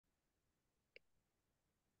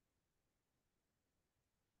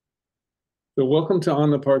So welcome to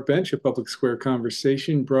On the Park Bench, a public square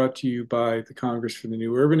conversation brought to you by the Congress for the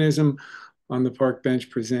New Urbanism. On the Park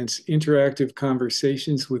Bench presents interactive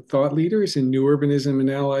conversations with thought leaders in new urbanism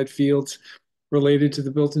and allied fields related to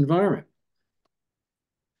the built environment.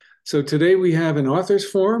 So today we have an author's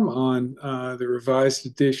forum on the revised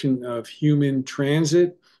edition of Human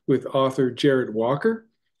Transit with author Jarrett Walker.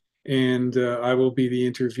 And I will be the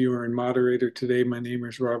interviewer and moderator today. My name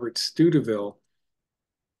is Robert Studeville.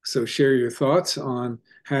 So share your thoughts on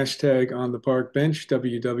hashtag on the park bench,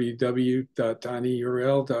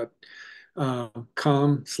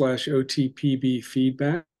 www.tinyurl.com/OTPB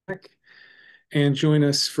feedback. And join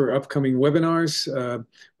us for upcoming webinars.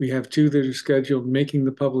 We have two that are scheduled: Making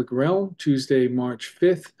the Public Realm, Tuesday, March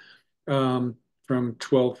 5th, from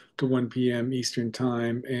 12 to 1 p.m. Eastern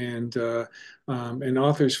Time, and an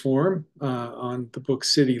author's forum on the book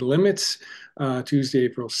City Limits, Tuesday,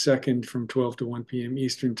 April 2nd from 12 to 1 p.m.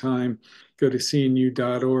 Eastern Time. Go to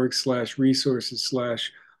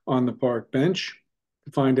cnu.org/resources/on the park bench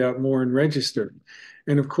to find out more and register.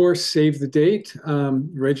 And of course, save the date.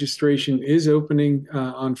 Registration is opening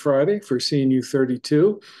on Friday for CNU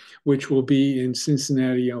 32, which will be in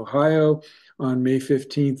Cincinnati, Ohio, on May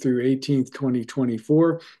 15th through 18th,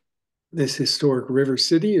 2024. This historic river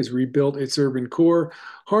city has rebuilt its urban core,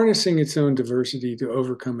 harnessing its own diversity to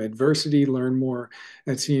overcome adversity. Learn more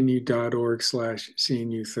at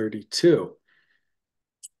cnu.org/CNU32.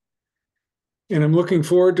 And I'm looking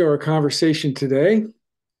forward to our conversation today.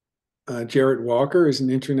 Jarrett Walker is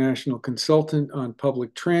an international consultant on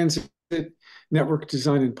public transit, network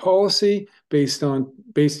design and policy based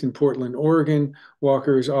in Portland, Oregon.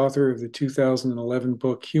 Walker is author of the 2011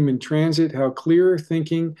 book Human Transit: How Clearer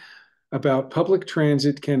Thinking About Public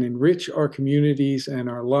Transit Can Enrich Our Communities and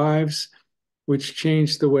Our Lives, which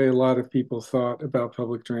changed the way a lot of people thought about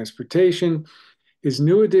public transportation. His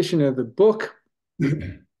new edition of the book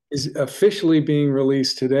is officially being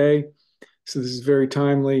released today. So this is very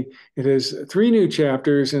timely. It has 3 new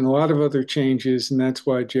chapters and a lot of other changes, and that's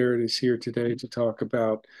why Jarrett is here today to talk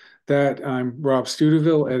about that. I'm Rob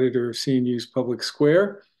Studeville, editor of CNU's Public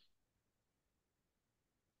Square.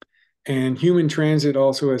 And Human Transit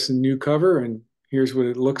also has a new cover, and here's what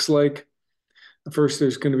it looks like. First,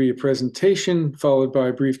 there's going to be a presentation, followed by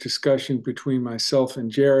a brief discussion between myself and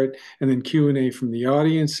Jarrett, and then Q&A from the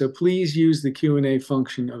audience. So please use the Q&A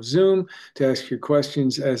function of Zoom to ask your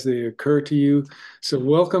questions as they occur to you. So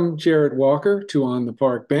welcome, Jarrett Walker, to On the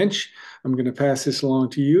Park Bench. I'm going to pass this along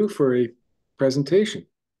to you for a presentation.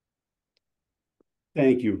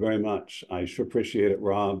 Thank you very much. I sure appreciate it,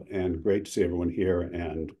 Rob, and great to see everyone here.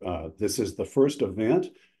 And this is the first event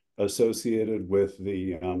associated with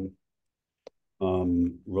the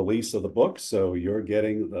release of the book. So you're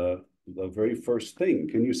getting the very first thing.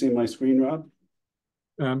 Can you see my screen, Rob?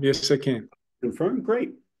 Yes, I can. Confirm?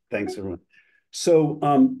 Great. Thanks, everyone. So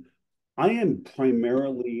I am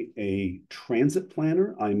primarily a transit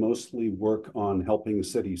planner. I mostly work on helping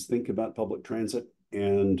cities think about public transit,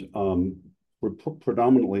 and we're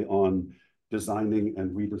predominantly on designing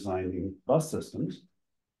and redesigning bus systems.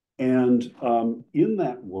 And in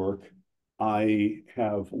that work, I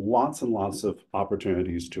have lots and lots of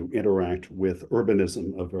opportunities to interact with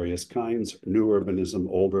urbanism of various kinds: new urbanism,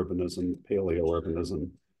 old urbanism, paleo-urbanism,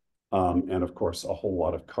 and of course, a whole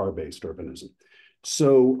lot of car-based urbanism.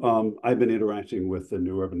 So I've been interacting with the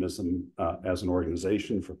new urbanism as an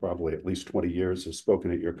organization for probably at least 20 years. I've spoken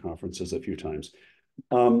at your conferences a few times.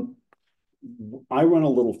 I run a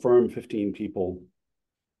little firm, 15 people,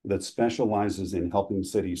 that specializes in helping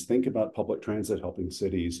cities think about public transit, helping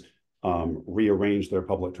cities rearrange their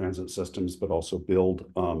public transit systems, but also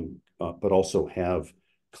have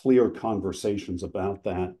clear conversations about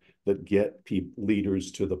that get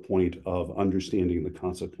leaders to the point of understanding the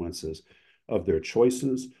consequences of their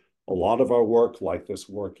choices. A lot of our work, like this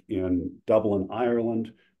work in Dublin,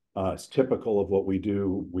 Ireland, is typical of what we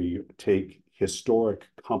do. We take historic,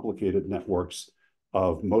 complicated networks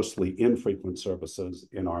of mostly infrequent services.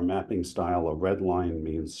 In our mapping style, a red line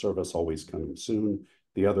means service always coming soon.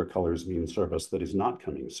 The other colors mean service that is not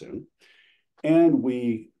coming soon. And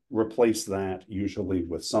we replace that usually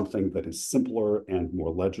with something that is simpler and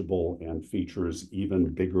more legible and features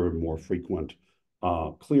even bigger, more frequent,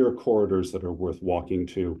 clear corridors that are worth walking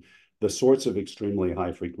to, the sorts of extremely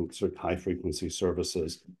high frequency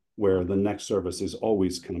services where the next service is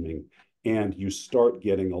always coming, and you start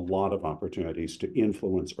getting a lot of opportunities to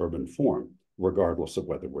influence urban form, regardless of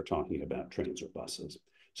whether we're talking about trains or buses.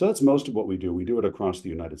 So that's most of what we do. We do it across the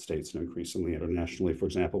United States and increasingly internationally. For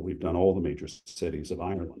example, we've done all the major cities of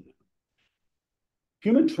Ireland.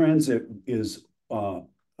 Human Transit is a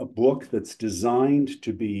book that's designed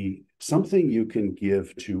to something you can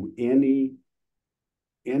give to any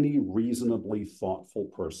reasonably thoughtful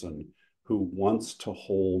person who wants to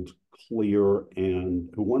hold clear and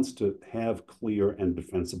who wants to have clear and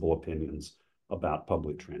defensible opinions about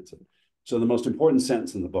public transit. So the most important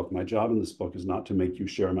sentence in the book, my job in this book is not to make you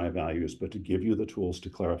share my values, but to give you the tools to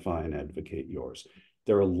clarify and advocate yours.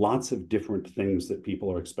 There are lots of different things that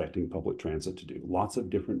people are expecting public transit to do, lots of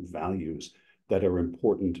different values that are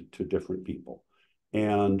important to different people.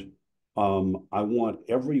 And I want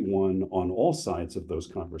everyone on all sides of those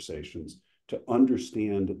conversations to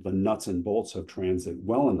understand the nuts and bolts of transit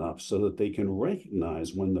well enough so that they can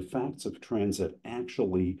recognize when the facts of transit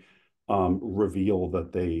actually reveal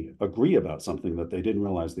that they agree about something that they didn't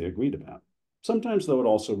realize they agreed about. Sometimes, though, it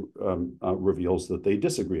also reveals that they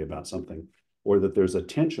disagree about something, or that there's a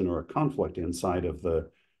tension or a conflict inside of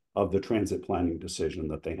the transit planning decision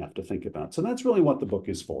that they have to think about. So that's really what the book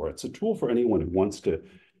is for. It's a tool for anyone who wants to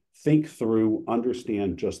think through,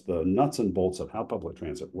 understand just the nuts and bolts of how public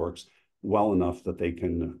transit works well enough that they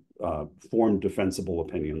can form defensible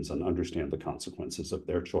opinions and understand the consequences of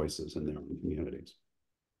their choices in their own communities.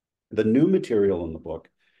 The new material in the book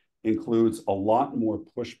includes a lot more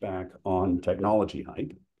pushback on technology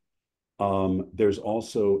hype. There's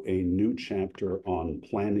also a new chapter on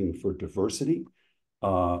planning for diversity,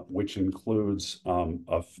 which includes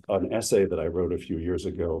an essay that I wrote a few years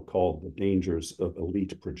ago called The Dangers of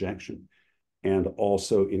Elite Projection, and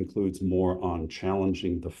also includes more on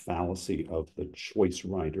challenging the fallacy of the choice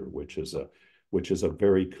rider, which is a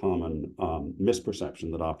very common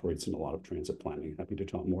misperception that operates in a lot of transit planning. Happy to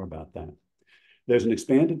talk more about that. There's an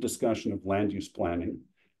expanded discussion of land use planning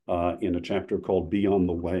in a chapter called Beyond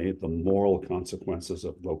the Way, the Moral Consequences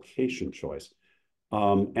of Location Choice.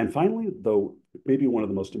 And finally, though, maybe one of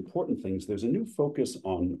the most important things, there's a new focus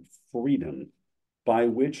on freedom, by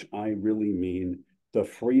which I really mean the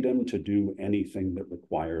freedom to do anything that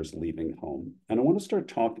requires leaving home. And I want to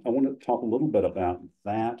talk a little bit about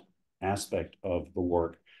that aspect of the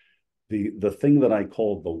work, the thing that I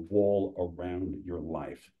call the wall around your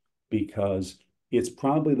life, because it's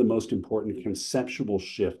probably the most important conceptual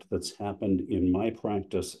shift that's happened in my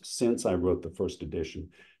practice since I wrote the first edition.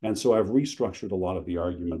 And so I've restructured a lot of the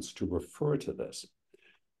arguments to refer to this.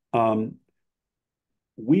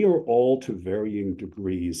 We are all to varying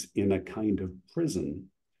degrees in a kind of prison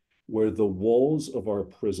where the walls of our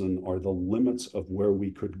prison are the limits of where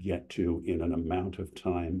we could get to in an amount of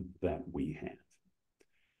time that we have.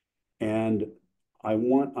 And I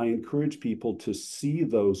encourage people to see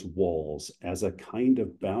those walls as a kind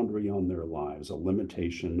of boundary on their lives, a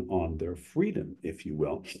limitation on their freedom, if you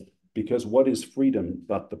will, because what is freedom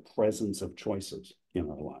but the presence of choices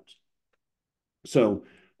in our lives? So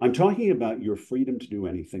I'm talking about your freedom to do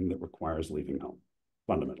anything that requires leaving home,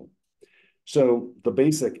 fundamentally. So the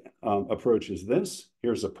basic approach is this.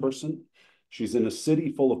 Here's a person. She's in a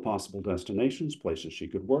city full of possible destinations, places she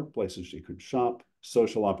could work, places she could shop,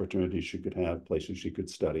 social opportunities she could have, places she could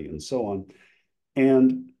study, and so on.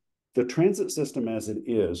 And the transit system as it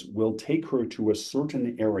is will take her to a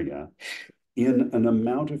certain area in an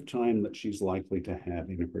amount of time that she's likely to have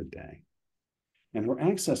in her day. And her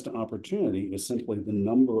access to opportunity is simply the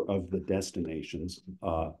number of the destinations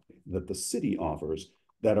that the city offers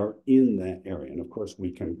that are in that area. And of course,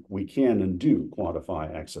 we can and do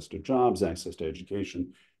quantify access to jobs, access to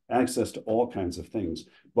education, access to all kinds of things.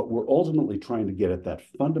 But we're ultimately trying to get at that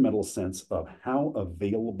fundamental sense of how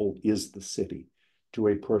available is the city to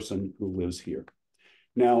a person who lives here.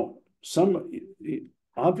 Now,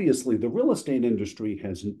 obviously, the real estate industry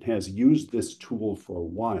has used this tool for a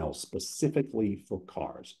while, specifically for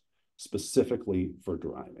cars, specifically for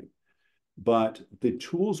driving. But the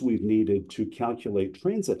tools we've needed to calculate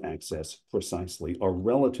transit access precisely are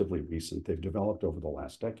relatively recent. They've developed over the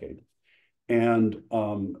last decade. And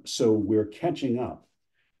so we're catching up.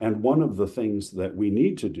 And one of the things that we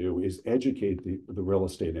need to do is educate the real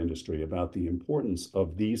estate industry about the importance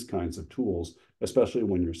of these kinds of tools, especially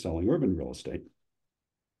when you're selling urban real estate.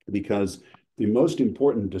 Because the most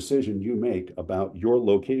important decision you make about your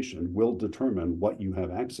location will determine what you have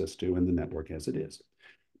access to in the network as it is.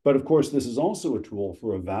 But of course, this is also a tool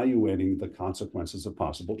for evaluating the consequences of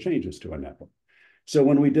possible changes to a network. So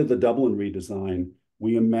when we did the Dublin redesign,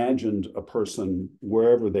 we imagined a person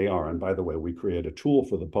wherever they are. And by the way, we created a tool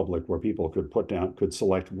for the public where people could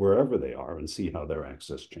select wherever they are and see how their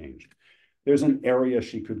access changed. There's an area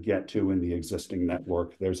she could get to in the existing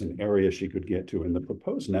network. There's an area she could get to in the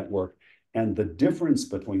proposed network. And the difference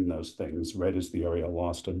between those things, red is the area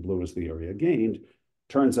lost and blue is the area gained,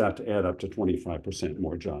 turns out to add up to 25%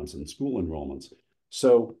 more jobs and school enrollments.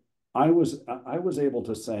 So I was able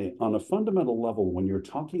to say on a fundamental level, when you're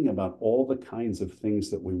talking about all the kinds of things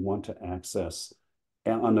that we want to access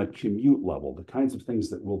on a commute level, the kinds of things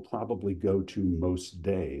that we'll probably go to most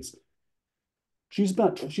days, she has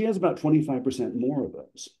about 25% more of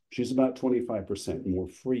those. She's about 25% more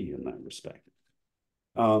free in that respect.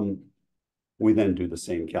 We then do the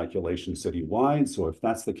same calculation citywide. So if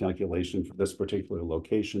that's the calculation for this particular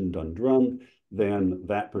location, Dundrum, then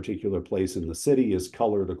that particular place in the city is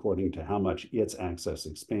colored according to how much its access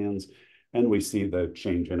expands. And we see the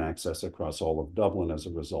change in access across all of Dublin as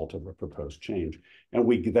a result of a proposed change. And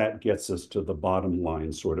that gets us to the bottom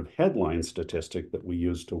line sort of headline statistic that we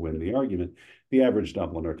use to win the argument. The average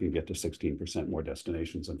Dubliner can get to 16% more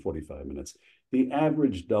destinations in 45 minutes. The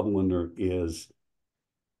average Dubliner is,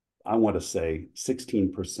 I want to say,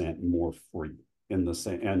 16% more free in the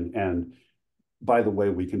same. And by the way,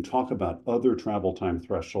 we can talk about other travel time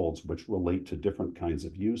thresholds which relate to different kinds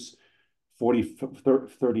of use. 30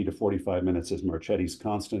 to 45 minutes is Marchetti's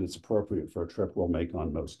constant. It's appropriate for a trip we'll make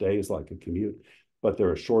on most days, like a commute. But there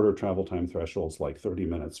are shorter travel time thresholds, like 30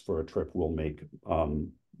 minutes for a trip we'll make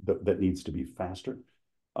that needs to be faster.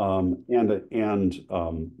 We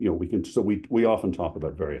often talk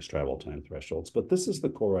about various travel time thresholds, but this is the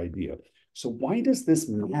core idea. So why does this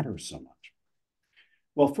matter so much?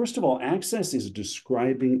 Well, first of all, access is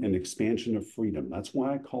describing an expansion of freedom. That's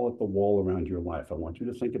why I call it the wall around your life. I want you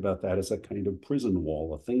to think about that as a kind of prison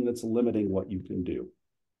wall, a thing that's limiting what you can do.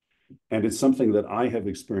 And it's something that I have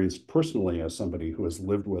experienced personally as somebody who has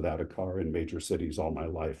lived without a car in major cities all my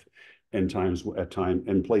life, in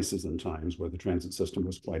places and times where the transit system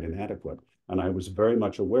was quite inadequate. And I was very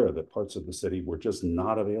much aware that parts of the city were just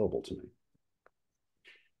not available to me.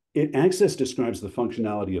 Access describes the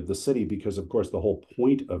functionality of the city because, of course, the whole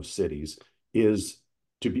point of cities is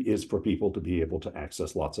for people to be able to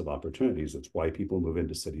access lots of opportunities. That's why people move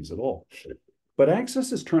into cities at all. But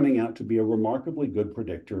access is turning out to be a remarkably good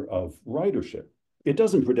predictor of ridership. It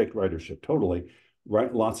doesn't predict ridership totally,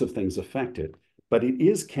 right? Lots of things affect it, but it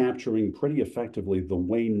is capturing pretty effectively the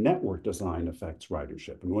way network design affects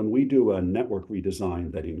ridership. And when we do a network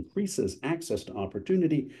redesign that increases access to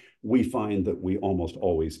opportunity, we find that we almost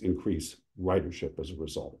always increase ridership as a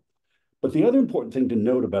result. But the other important thing to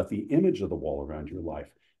note about the image of the wall around your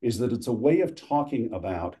life is that it's a way of talking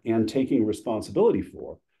about and taking responsibility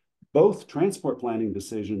for both transport planning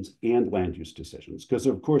decisions and land use decisions. Because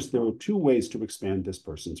of course, there are two ways to expand this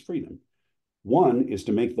person's freedom. One is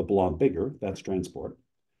to make the blob bigger, that's transport.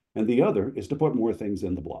 And the other is to put more things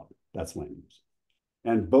in the blob, that's land use.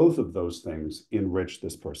 And both of those things enrich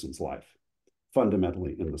this person's life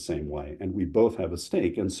fundamentally in the same way. And we both have a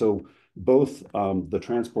stake. And so both the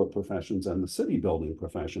transport professions and the city building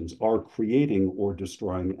professions are creating or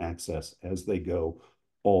destroying access as they go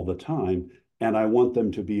all the time. And I want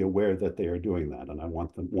them to be aware that they are doing that. And I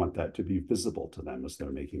want that to be visible to them as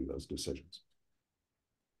they're making those decisions.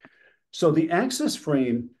 So the access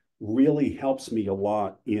frame really helps me a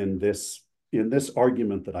lot in this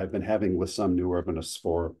argument that I've been having with some new urbanists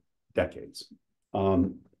for decades,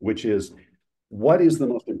 which is, what is the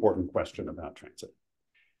most important question about transit?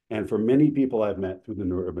 And for many people I've met through the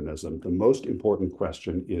new urbanism, the most important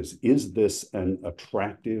question is this an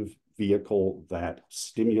attractive vehicle that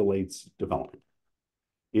stimulates development?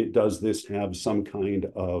 Does this have some kind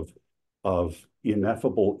of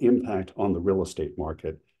ineffable impact on the real estate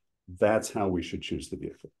market? That's how we should choose the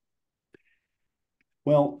vehicle.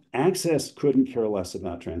 Well, access couldn't care less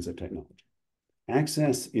about transit technology.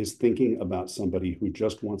 Access is thinking about somebody who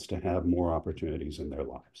just wants to have more opportunities in their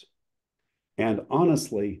lives. And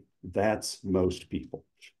honestly, that's most people.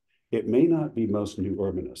 It may not be most new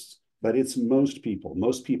urbanists, but it's most people.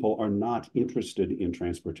 Most people are not interested in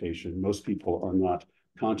transportation. Most people are not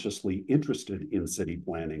consciously interested in city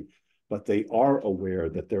planning, but they are aware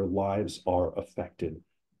that their lives are affected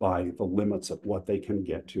by the limits of what they can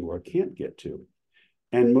get to or can't get to.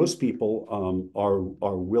 And most people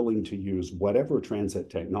are willing to use whatever transit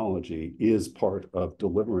technology is part of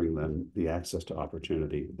delivering them the access to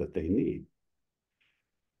opportunity that they need.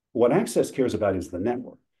 What access cares about is the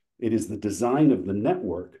network. It is the design of the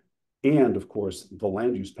network and, of course, the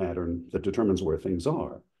land use pattern that determines where things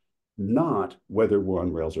are, not whether we're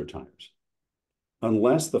on rails or tires.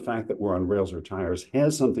 Unless the fact that we're on rails or tires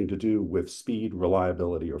has something to do with speed,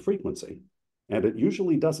 reliability, or frequency, and it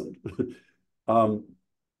usually doesn't.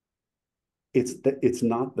 It's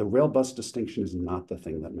not, the rail bus distinction is not the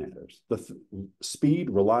thing that matters.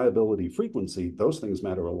 Speed, reliability, frequency, those things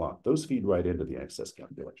matter a lot. Those feed right into the access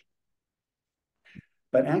calculation.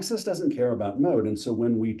 But access doesn't care about mode. And so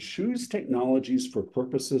when we choose technologies for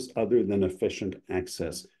purposes other than efficient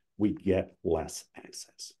access, we get less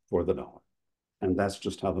access. for the dollar. And that's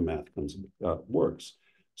just how the math works.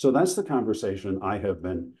 So that's the conversation I have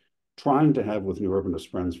been trying to have with New Urbanist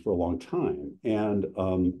friends for a long time, and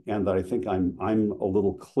that I think I'm a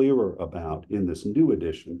little clearer about in this new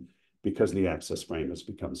edition because the access frame has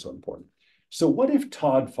become so important. So what if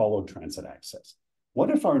Todd followed transit access? What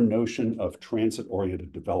if our notion of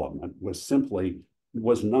transit-oriented development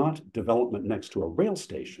was not development next to a rail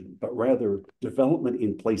station, but rather development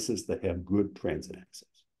in places that have good transit access,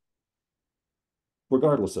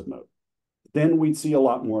 regardless of mode? Then we'd see a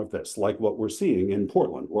lot more of this, like what we're seeing in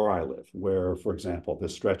Portland, where I live, where, for example,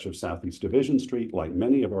 this stretch of Southeast Division Street, like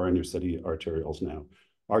many of our inner city arterials now,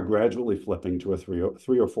 are gradually flipping to a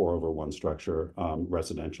three or four over one structure,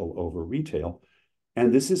 residential over retail.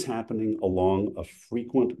 And this is happening along a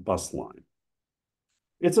frequent bus line.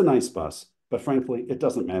 It's a nice bus, but frankly, it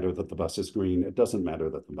doesn't matter that the bus is green. It doesn't matter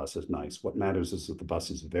that the bus is nice. What matters is that the bus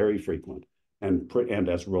is very frequent and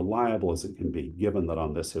as reliable as it can be, given that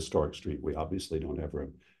on this historic street, we obviously don't have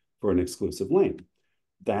room for an exclusive lane.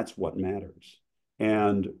 That's what matters.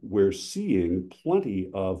 And we're seeing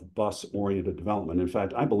plenty of bus-oriented development. In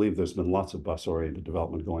fact, I believe there's been lots of bus-oriented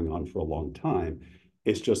development going on for a long time.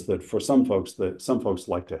 It's just that for some folks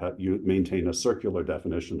like to have you maintain a circular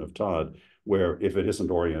definition of Todd, where if it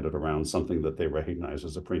isn't oriented around something that they recognize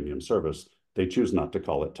as a premium service, they choose not to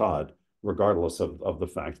call it Todd, regardless of the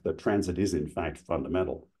fact that transit is in fact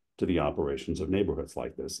fundamental to the operations of neighborhoods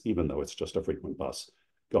like this, even though it's just a frequent bus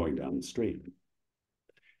going down the street.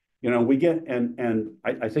 You know, we get, and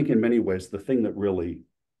I think in many ways, the thing that really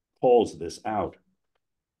calls this out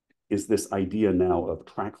is this idea now of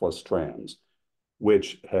trackless trams,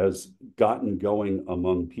 which has gotten going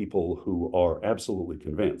among people who are absolutely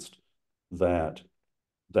convinced that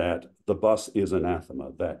the bus is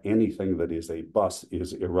anathema, that anything that is a bus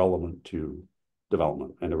is irrelevant to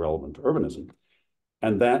development and irrelevant to urbanism.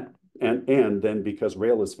 And then because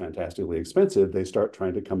rail is fantastically expensive, they start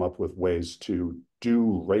trying to come up with ways to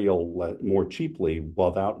do rail more cheaply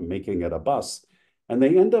without making it a bus. And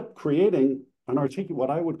they end up creating what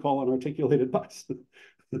I would call an articulated bus.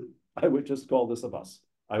 I would just call this a bus.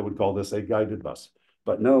 I would call this a guided bus.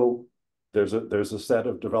 But no, there's a set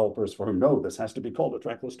of developers for whom, no, this has to be called a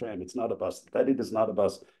trackless tram. It's not a bus. That it is not a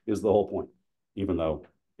bus is the whole point, even though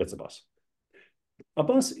it's a bus. A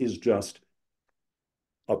bus is just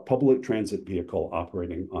a public transit vehicle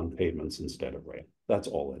operating on pavements instead of rail. That's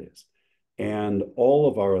all it is. And all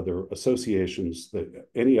of our other associations,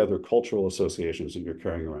 any other cultural associations that you're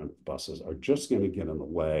carrying around with buses are just going to get in the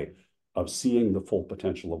way of seeing the full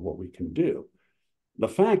potential of what we can do. The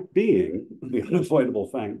fact being, the unavoidable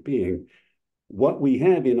fact being, what we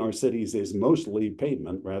have in our cities is mostly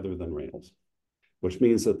pavement rather than rails, which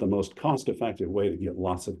means that the most cost-effective way to get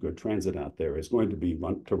lots of good transit out there is going to be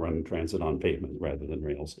to run transit on pavement rather than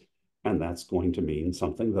rails. And that's going to mean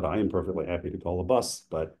something that I am perfectly happy to call a bus,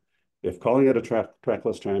 but if calling it a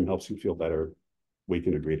trackless tram helps you feel better, we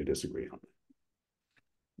can agree to disagree on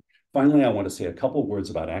that. Finally, I want to say a couple words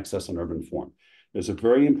about access and urban form. There's a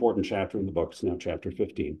very important chapter in the book, it's now chapter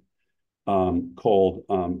 15, called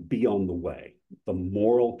Be on the Way, the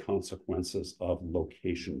moral consequences of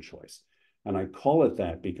location choice. And I call it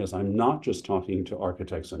that because I'm not just talking to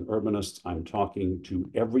architects and urbanists, I'm talking to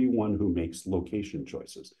everyone who makes location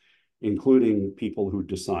choices, including people who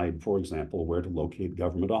decide, for example, where to locate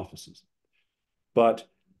government offices. But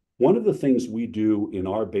one of the things we do in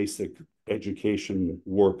our basic education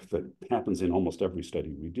work that happens in almost every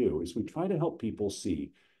study we do is we try to help people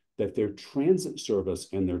see that their transit service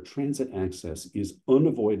and their transit access is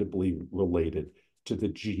unavoidably related to the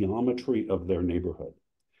geometry of their neighborhood.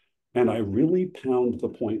 And I really pound the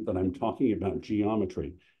point that I'm talking about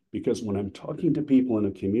geometry because when I'm talking to people in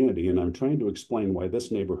a community and I'm trying to explain why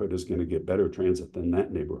this neighborhood is going to get better transit than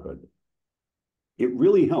that neighborhood, it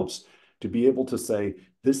really helps to be able to say,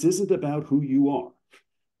 this isn't about who you are.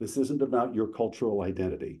 This isn't about your cultural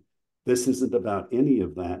identity. This isn't about any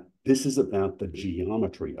of that. This is about the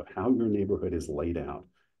geometry of how your neighborhood is laid out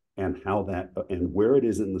and how that and where it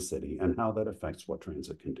is in the city and how that affects what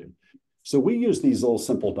transit can do. So we use these little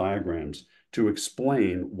simple diagrams to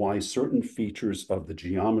explain why certain features of the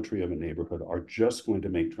geometry of a neighborhood are just going to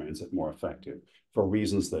make transit more effective for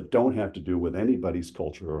reasons that don't have to do with anybody's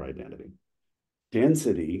culture or identity.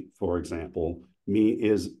 Density, for example,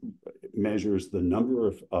 measures the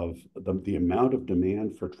number of the amount of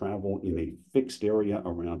demand for travel in a fixed area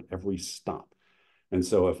around every stop. And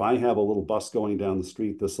so if I have a little bus going down the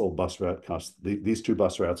street, this little bus route costs, these two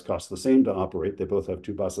bus routes cost the same to operate. They both have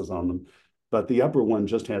two buses on them, but the upper one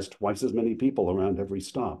just has twice as many people around every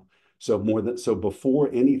stop. So before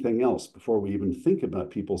anything else, before we even think about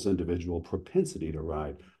people's individual propensity to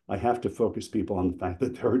ride, I have to focus people on the fact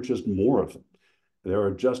that there are just more of them. There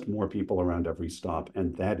are just more people around every stop,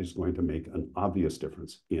 and that is going to make an obvious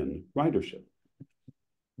difference in ridership.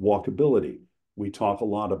 Walkability. We talk a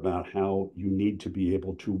lot about how you need to be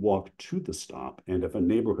able to walk to the stop. And if a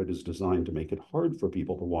neighborhood is designed to make it hard for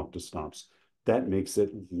people to walk to stops, that makes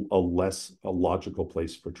it a logical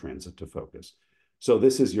place for transit to focus. So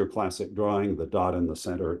this is your classic drawing. The dot in the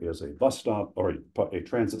center is a bus stop or a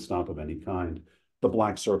transit stop of any kind. The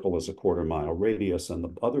black circle is a 1/4 mile radius, and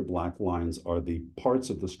the other black lines are the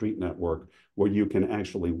parts of the street network where you can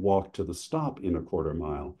actually walk to the stop in a 1/4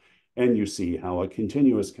 mile. And you see how a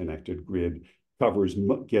continuous connected grid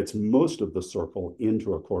gets most of the circle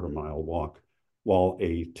into a 1/4 mile walk, while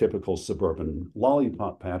a typical suburban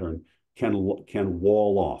lollipop pattern can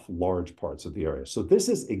wall off large parts of the area. So this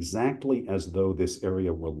is exactly as though this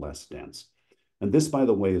area were less dense. And this, by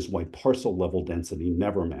the way, is why parcel level density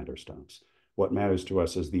never matters to us. What matters to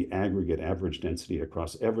us is the aggregate average density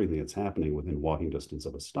across everything that's happening within walking distance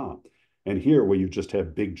of a stop. And here, where you just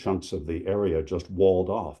have big chunks of the area just walled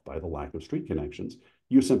off by the lack of street connections,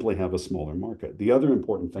 you simply have a smaller market. The other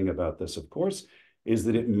important thing about this, of course, is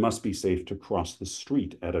that it must be safe to cross the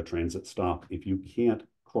street at a transit stop. If you can't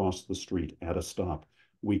cross the street at a stop,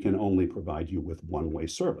 we can only provide you with one-way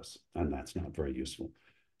service, and that's not very useful.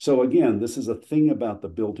 So again, this is a thing about the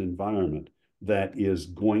built environment that is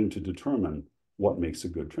going to determine what makes a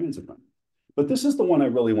good transit run. But this is the one I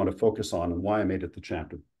really want to focus on and why I made it the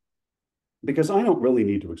chapter. Because I don't really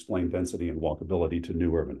need to explain density and walkability to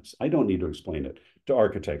new urbanists. I don't need to explain it to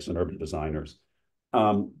architects and urban designers.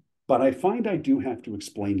 But I find I do have to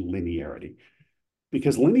explain linearity,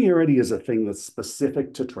 because linearity is a thing that's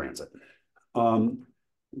specific to transit.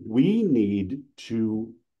 We need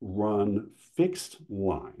to run fixed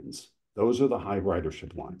lines. Those are the high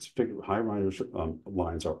ridership lines. High ridership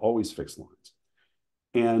lines are always fixed lines.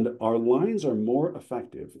 And our lines are more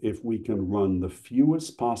effective if we can run the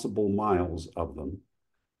fewest possible miles of them,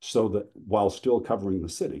 so that while still covering the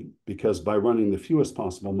city, because by running the fewest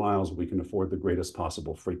possible miles, we can afford the greatest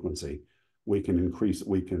possible frequency. We can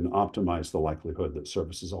optimize the likelihood that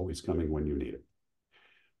service is always coming when you need it.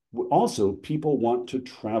 Also, people want to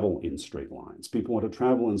travel in straight lines. People want to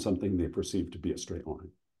travel in something they perceive to be a straight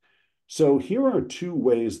line. So here are two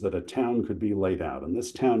ways that a town could be laid out. And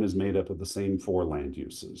this town is made up of the same 4 land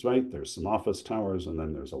uses, right? There's some office towers, and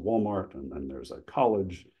then there's a Walmart, and then there's a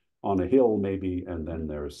college on a hill maybe, and then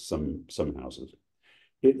there's some houses.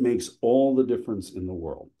 It makes all the difference in the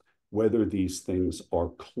world whether these things are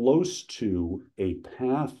close to a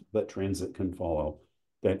path that transit can follow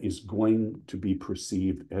that is going to be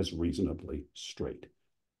perceived as reasonably straight.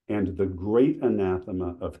 And the great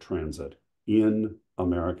anathema of transit in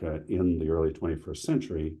America in the early 21st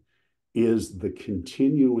century is the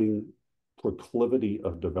continuing proclivity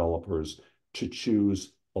of developers to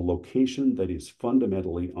choose a location that is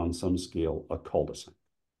fundamentally, on some scale, a cul-de-sac,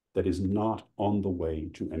 that is not on the way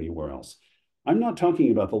to anywhere else. I'm not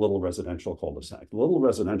talking about the little residential cul-de-sac. The little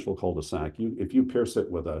residential cul-de-sac, if you pierce it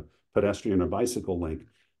with a pedestrian or bicycle link,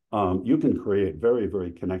 you can create very,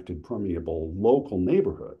 very connected, permeable local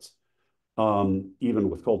neighborhoods, even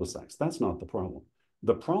with cul-de-sacs. That's not the problem.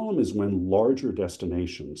 The problem is when larger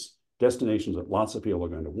destinations that lots of people are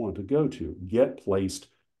going to want to go to, get placed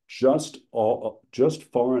just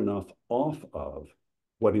far enough off of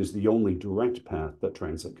what is the only direct path that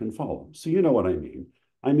transit can follow. So you know what I mean.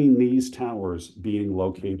 I mean these towers being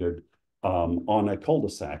located on a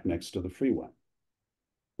cul-de-sac next to the freeway.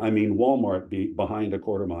 I mean Walmart behind a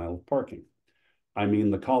 1/4 mile of parking. I mean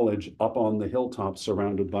the college up on the hilltop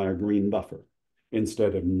surrounded by a green buffer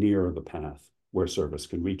instead of near the path where service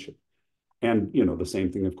can reach it. And the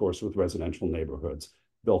same thing, of course, with residential neighborhoods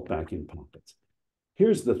built back in pockets.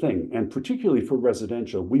 Here's the thing, and particularly for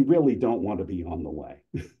residential, we really don't want to be on the way.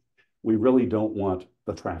 We really don't want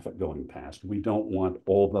the traffic going past. We don't want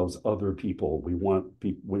all those other people. We want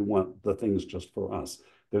the things just for us.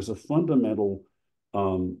 There's a fundamental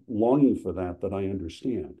longing for that I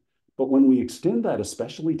understand. But when we extend that,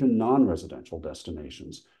 especially to non-residential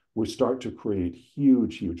destinations, we start to create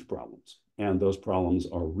huge, huge problems. And those problems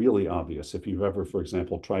are really obvious if you've ever, for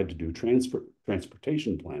example, tried to do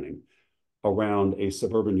transportation planning around a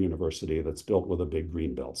suburban university that's built with a big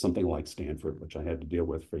green belt, something like Stanford, which I had to deal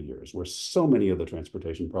with for years, where so many of the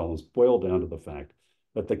transportation problems boil down to the fact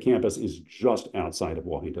that the campus is just outside of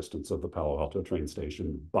walking distance of the Palo Alto train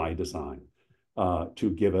station by design, to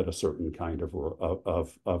give it a certain kind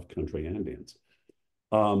of country ambience.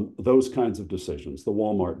 Those kinds of decisions, the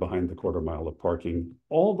Walmart behind the 1/4 mile of parking,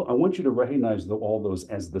 I want you to recognize all those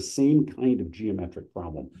as the same kind of geometric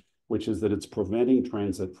problem. which is that it's preventing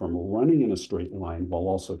transit from running in a straight line while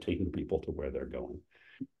also taking people to where they're going.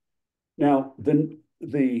 Now, then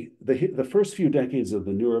the first few decades of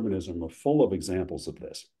the new urbanism are full of examples of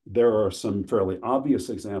this. There are some fairly obvious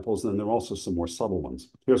examples, and there are also some more subtle ones.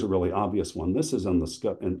 Here's a really obvious one. This is on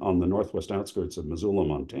the northwest outskirts of Missoula,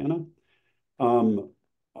 Montana.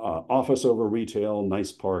 Office over retail,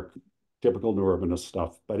 nice park, typical new urbanist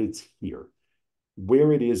stuff, but it's here.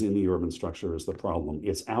 Where it is in the urban structure is the problem.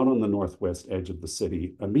 It's out on the northwest edge of the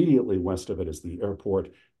city. Immediately west of it is the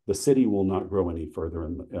airport. The city will not grow any further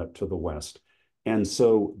to the west. And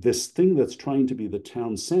so this thing that's trying to be the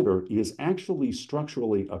town center is actually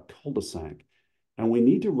structurally a cul-de-sac. And we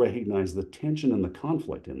need to recognize the tension and the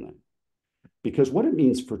conflict in that. Because what it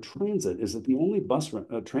means for transit is that the only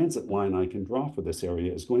transit line I can draw for this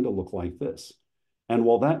area is going to look like this. And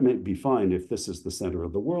while that may be fine if this is the center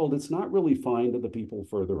of the world, it's not really fine to the people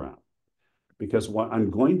further out. Because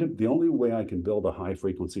the only way I can build a high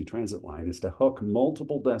frequency transit line is to hook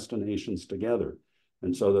multiple destinations together,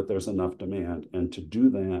 and so that there's enough demand. And to do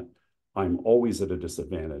that, I'm always at a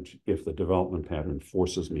disadvantage if the development pattern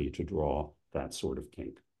forces me to draw that sort of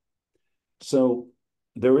kink. So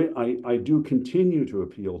I do continue to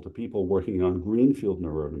appeal to people working on greenfield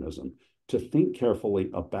neurourbanism to think carefully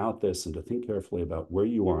about this and to think carefully about where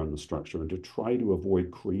you are in the structure and to try to avoid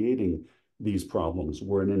creating these problems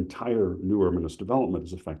where an entire new urbanist development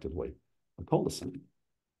is effectively a cul-de-sac.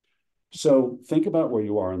 So think about where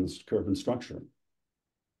you are in this urban structure.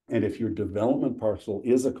 And if your development parcel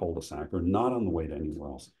is a cul-de-sac or not on the way to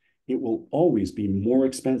anywhere else, it will always be more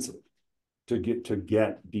expensive to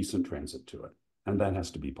get decent transit to it. And that has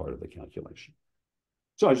to be part of the calculation.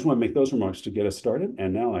 So I just want to make those remarks to get us started.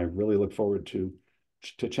 And now I really look forward to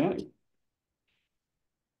chatting.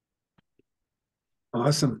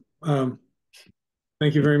 Awesome.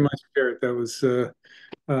 Thank you very much, Jarrett. That was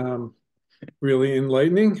really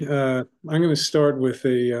enlightening. I'm going to start with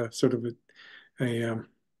a sort of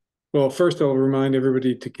well, first I'll remind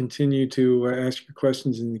everybody to continue to ask your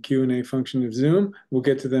questions in the Q&A function of Zoom. We'll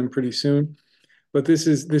get to them pretty soon. But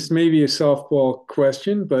this may be a softball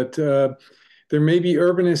question, but there may be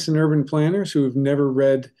urbanists and urban planners who have never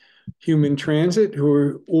read Human Transit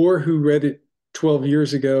or who read it 12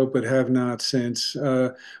 years ago but have not since.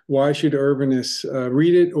 Why should urbanists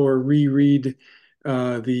read it or reread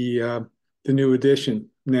the new edition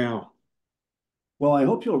now? Well, I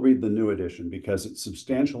hope you'll read the new edition because it's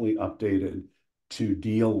substantially updated to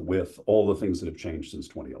deal with all the things that have changed since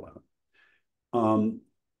 2011.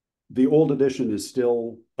 The old edition is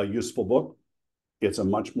still a useful book. It's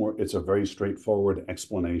a very straightforward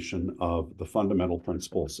explanation of the fundamental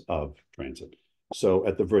principles of transit. So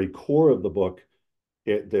at the very core of the book,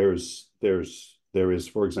 there is,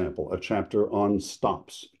 for example, a chapter on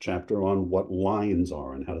stops, a chapter on what lines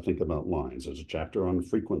are and how to think about lines. There's a chapter on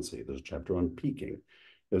frequency. There's a chapter on peaking.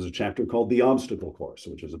 There's a chapter called the obstacle course,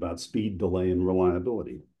 which is about speed, delay, and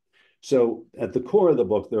reliability. So at the core of the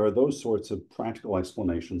book, there are those sorts of practical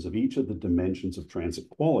explanations of each of the dimensions of transit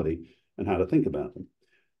quality and how to think about them.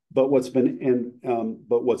 But what's been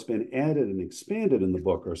added and expanded in the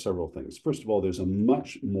book are several things. First of all, there's a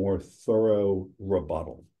much more thorough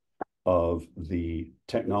rebuttal of the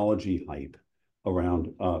technology hype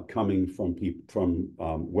around coming from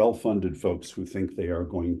well-funded folks who think they are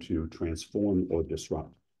going to transform or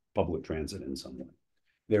disrupt public transit in some way.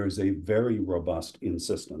 There is a very robust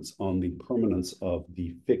insistence on the permanence of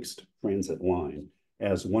the fixed transit line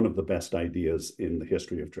as one of the best ideas in the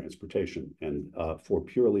history of transportation, and for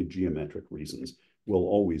purely geometric reasons, will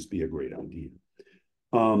always be a great idea.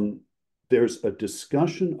 There's a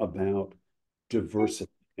discussion about diversity,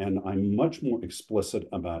 and I'm much more explicit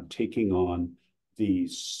about taking on the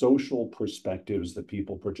social perspectives that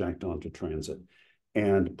people project onto transit,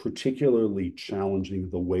 and particularly challenging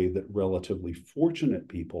the way that relatively fortunate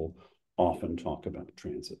people often talk about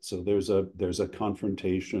transit. So there's a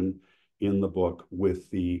confrontation in the book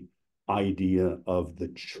with the idea of the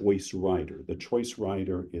choice rider. The choice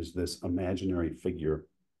rider is this imaginary figure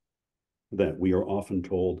that we are often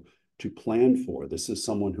told to plan for. This is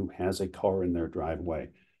someone who has a car in their driveway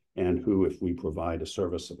and who, if we provide a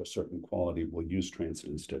service of a certain quality, will use transit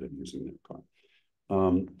instead of using their car.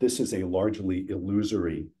 This is a largely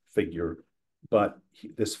illusory figure, but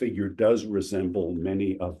this figure does resemble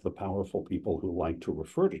many of the powerful people who like to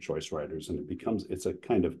refer to choice riders, and it's a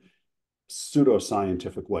kind of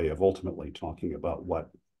pseudoscientific way of ultimately talking about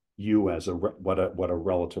what you as what a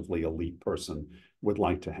relatively elite person would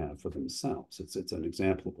like to have for themselves. It's an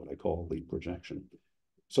example of what I call elite projection.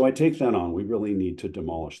 So I take that on. We really need to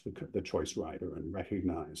demolish the choice rider and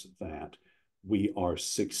recognize that we are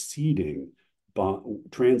succeeding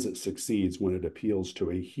transit succeeds when it appeals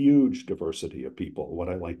to a huge diversity of people, what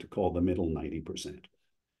I like to call the middle 90%.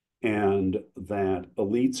 And that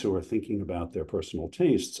elites who are thinking about their personal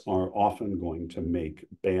tastes are often going to make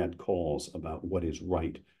bad calls about what is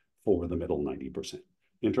right for the middle 90%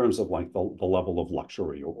 in terms of like the level of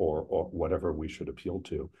luxury or whatever we should appeal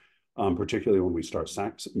to, particularly when we start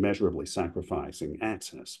measurably sacrificing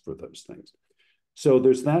access for those things. So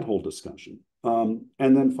there's that whole discussion. And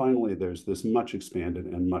then finally, there's this much expanded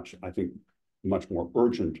and much, I think, much more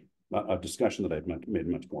urgent discussion that I've made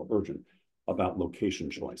much more urgent about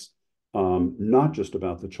location choice. Not just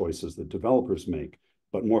about the choices that developers make,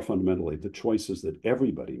 but more fundamentally, the choices that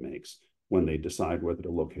everybody makes when they decide whether to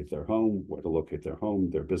locate their home, where to locate their home,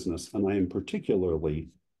 their business. And I am particularly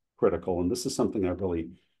critical, and this is something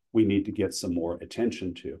we need to get some more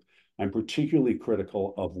attention to. I'm particularly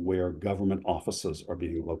critical of where government offices are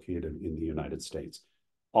being located in the United States.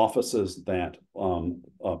 Offices that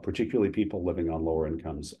particularly people living on lower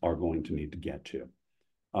incomes are going to need to get to.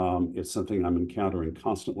 It's something I'm encountering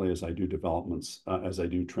constantly as I do developments, as I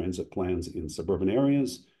do transit plans in suburban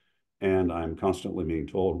areas. And I'm constantly being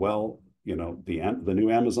told, well, you know, the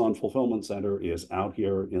new Amazon fulfillment center is out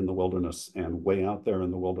here in the wilderness, and way out there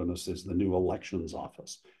in the wilderness is the new elections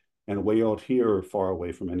office. And way out here, far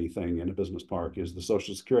away from anything in a business park, is the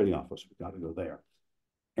Social Security office. We've got to go there.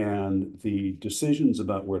 And the decisions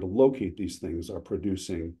about where to locate these things are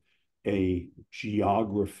producing a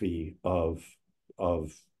geography of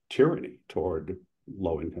tyranny toward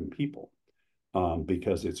low-income people,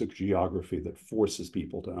 because it's a geography that forces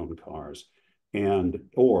people to own cars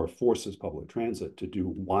or forces public transit to do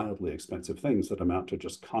wildly expensive things that amount to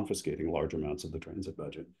just confiscating large amounts of the transit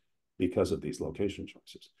budget because of these location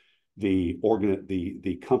choices. The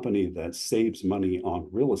company that saves money on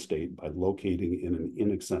real estate by locating in an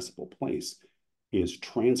inaccessible place is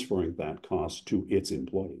transferring that cost to its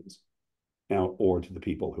employees now, or to the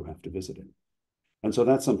people who have to visit it. And so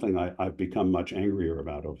that's something I've become much angrier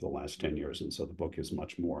about over the last 10 years. And so the book is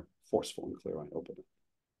much more forceful and clear, I hope.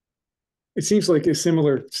 It seems like a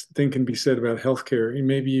similar thing can be said about healthcare, and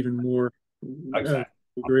maybe even more Exactly.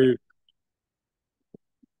 greater.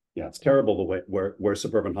 Yeah, it's terrible the way where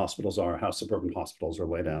suburban hospitals are, how suburban hospitals are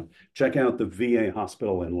laid out. Check out the VA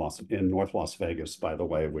hospital in North Las Vegas, by the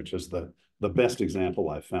way, which is the best example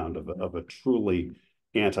I've found of a truly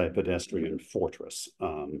anti-pedestrian fortress.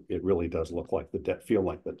 It really does look like feel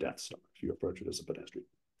like the Death Star if you approach it as a pedestrian.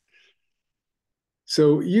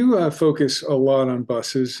 So you focus a lot on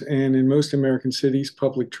buses, and in most American cities,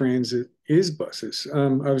 public transit is buses. I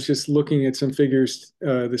was just looking at some figures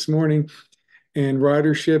this morning, and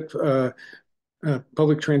ridership,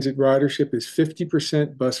 public transit ridership is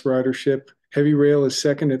 50% bus ridership. Heavy rail is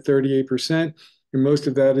second at 38%, and most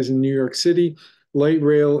of that is in New York City. Light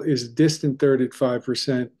rail is a distant third at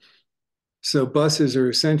 5%. So buses are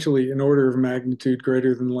essentially an order of magnitude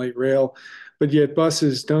greater than light rail, but yet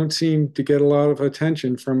buses don't seem to get a lot of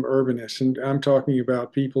attention from urbanists. And I'm talking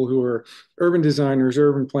about people who are urban designers,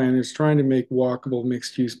 urban planners, trying to make walkable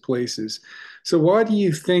mixed-use places. So why do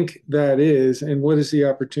you think that is, and what is the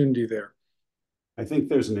opportunity there? I think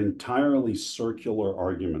there's an entirely circular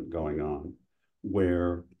argument going on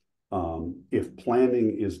where if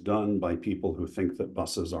planning is done by people who think that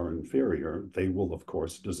buses are inferior, they will, of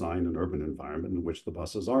course, design an urban environment in which the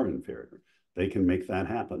buses are inferior. They can make that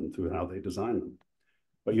happen through how they design them,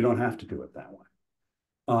 but you don't have to do it that way.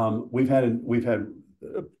 We've had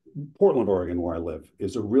Portland, Oregon, where I live,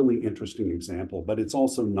 is a really interesting example, but it's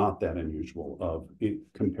also not that unusual of it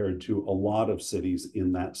compared to a lot of cities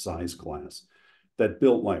in that size class that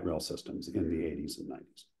built light rail systems in the 80s and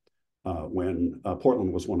 90s. When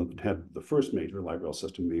Portland was had the first major light rail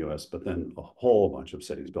system in the US, but then a whole bunch of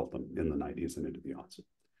cities built them in the 90s and into the aughts.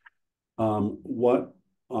 What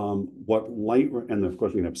light, and of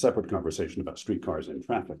course we can have a separate conversation about streetcars and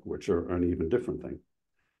traffic, which are an even different thing.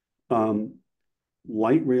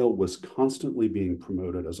 Light rail was constantly being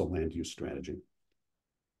promoted as a land use strategy,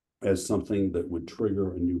 as something that would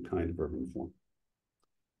trigger a new kind of urban form.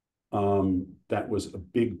 That was a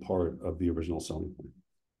big part of the original selling point.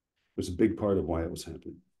 It was a big part of why it was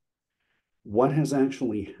happening. What has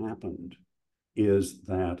actually happened is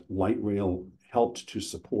that light rail helped to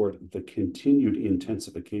support the continued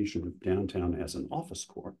intensification of downtown as an office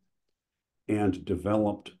core and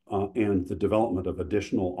the development of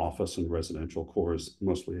additional office and residential cores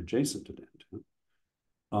mostly adjacent to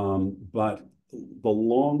downtown. But the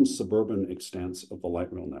long suburban extents of the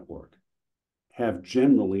light rail network have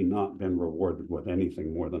generally not been rewarded with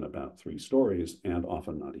anything more than about 3 stories, and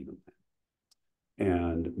often not even that.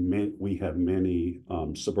 And we have many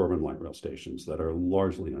suburban light rail stations that are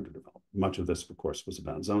largely underdeveloped. Much of this, of course, was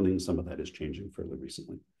about zoning. Some of that is changing fairly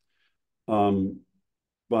recently.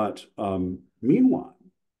 But meanwhile,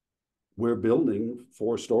 we're building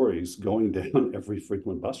 4 stories going down every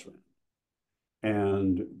frequent bus route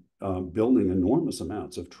and building enormous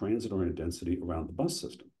amounts of transit-oriented density around the bus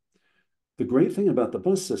system. The great thing about the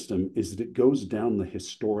bus system is that it goes down the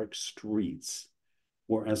historic streets,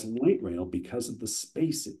 whereas light rail, because of the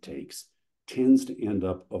space it takes, tends to end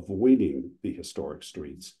up avoiding the historic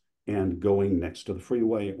streets and going next to the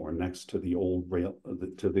freeway or next to the old rail,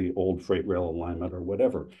 to the old freight rail alignment or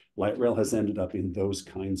whatever. Light rail has ended up in those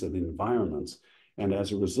kinds of environments. And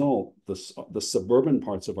as a result, the suburban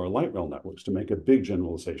parts of our light rail networks, to make a big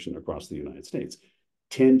generalization across the United States,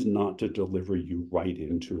 tend not to deliver you right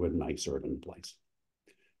into a nice urban place.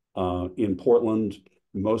 In Portland,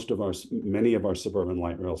 many of our suburban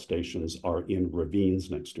light rail stations are in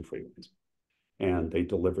ravines next to freeways, and they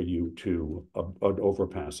deliver you to an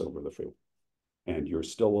overpass over the freeway, and you're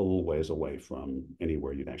still a little ways away from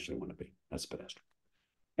anywhere you'd actually want to be as a pedestrian.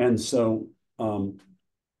 And so, then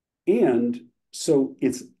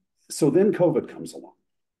COVID comes along,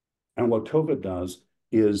 and what COVID does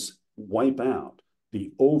is wipe out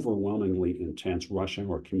the overwhelmingly intense rush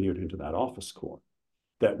hour commute into that office core.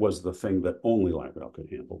 That was the thing that only light rail could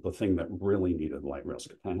handle, the thing that really needed light rail's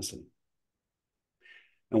capacity.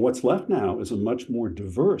 And what's left now is a much more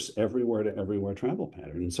diverse everywhere to everywhere travel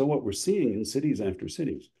pattern. And so what we're seeing in cities after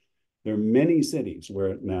cities, there are many cities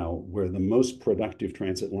where the most productive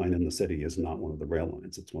transit line in the city is not one of the rail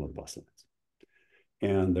lines, it's one of the bus lines.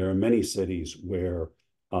 And there are many cities where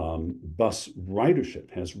bus ridership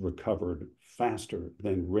has recovered faster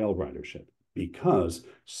than rail ridership, because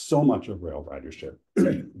so much of rail ridership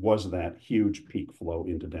was that huge peak flow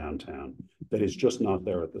into downtown that is just not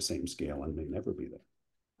there at the same scale and may never be there.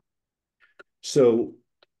 So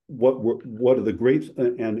what are the great,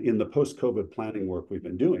 and in the post-COVID planning work we've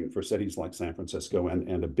been doing for cities like San Francisco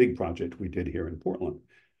and a big project we did here in Portland,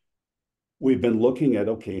 we've been looking at,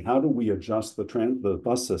 okay, how do we adjust the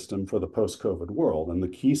bus system for the post-COVID world? And the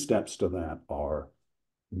key steps to that are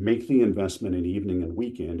make the investment in evening and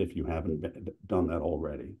weekend if you haven't done that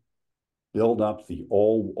already. Build up the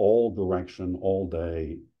all direction, all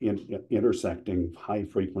day, intersecting high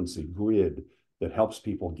frequency grid that helps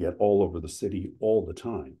people get all over the city all the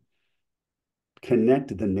time.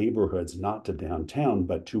 Connect the neighborhoods not to downtown,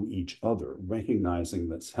 but to each other, recognizing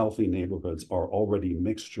that healthy neighborhoods are already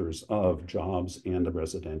mixtures of jobs and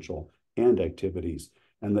residential and activities,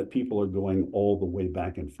 and that people are going all the way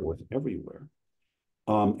back and forth everywhere.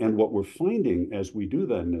 And what we're finding as we do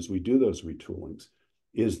that and as we do those retoolings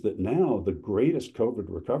is that now the greatest COVID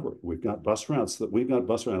recovery, we've got bus routes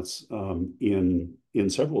in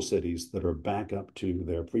several cities that are back up to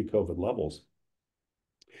their pre-COVID levels.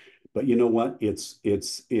 But you know what? It's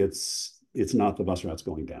not the bus routes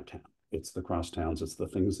going downtown. It's the crosstowns. It's the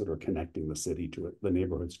things that are connecting the city to it, the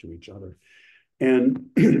neighborhoods to each other. And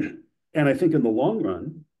and I think in the long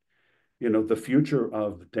run, the future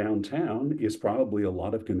of downtown is probably a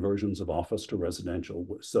lot of conversions of office to residential,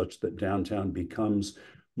 such that downtown becomes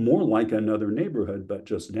more like another neighborhood, but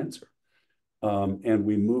just denser. And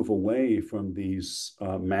we move away from these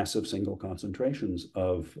massive single concentrations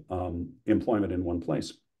of employment in one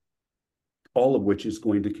place, all of which is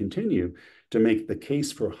going to continue to make the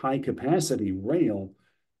case for high capacity rail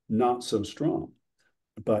not so strong,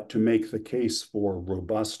 but to make the case for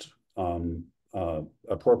robust,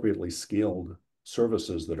 appropriately skilled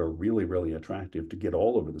services that are really, really attractive to get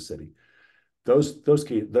all over the city.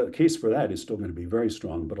 The case for that is still going to be very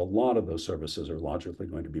strong, but a lot of those services are logically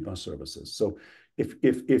going to be bus services. So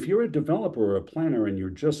if you're a developer or a planner and you're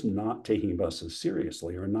just not taking buses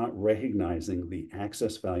seriously or not recognizing the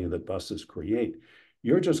access value that buses create,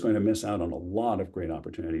 you're just going to miss out on a lot of great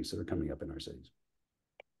opportunities that are coming up in our cities.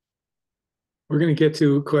 We're going to get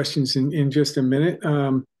to questions in just a minute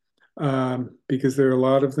because there are a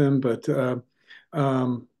lot of them, but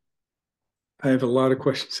I have a lot of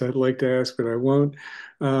questions I'd like to ask, but I won't.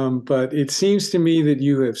 But it seems to me that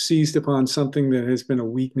you have seized upon something that has been a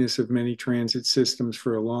weakness of many transit systems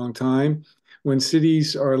for a long time. When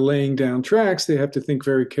cities are laying down tracks, they have to think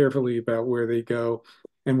very carefully about where they go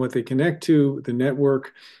and what they connect to, the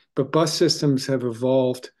network. But bus systems have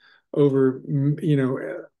evolved over,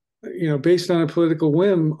 based on a political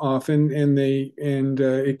whim often, and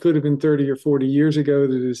it could have been 30 or 40 years ago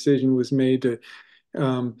the decision was made to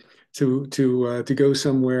go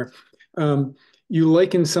somewhere. You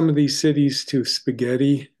liken some of these cities to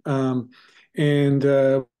spaghetti, and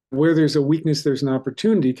where there's a weakness, there's an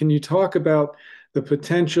opportunity. Can you talk about how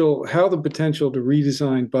the potential to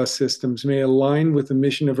redesign bus systems may align with the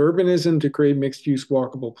mission of urbanism to create mixed-use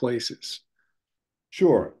walkable places.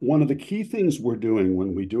 Sure. One of the key things we're doing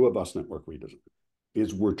when we do a bus network redesign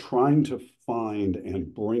is we're trying to find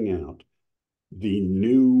and bring out the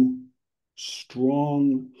new,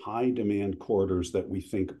 strong, high-demand corridors that we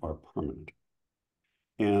think are permanent.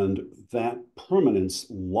 And that permanence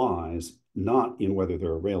lies not in whether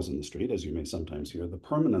there are rails in the street, as you may sometimes hear. The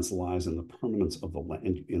permanence lies in the permanence of the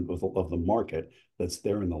land, of the market that's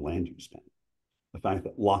there in the land use plan. The fact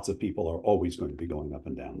that lots of people are always going to be going up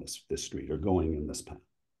and down this street or going in this path.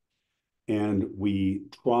 And we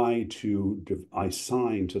try to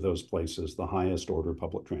assign to those places the highest order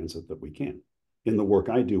public transit that we can. In the work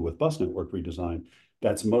I do with bus network redesign,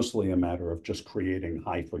 that's mostly a matter of just creating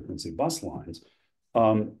high frequency bus lines.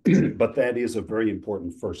 But that is a very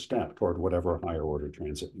important first step toward whatever higher order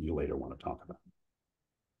transit you later want to talk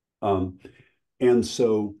about. And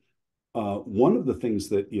so one of the things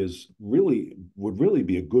that would really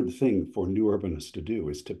be a good thing for new urbanists to do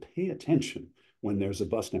is to pay attention when there's a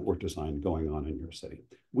bus network design going on in your city.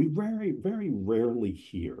 We very, very rarely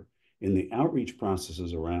hear in the outreach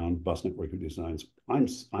processes around bus network designs.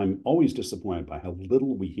 I'm always disappointed by how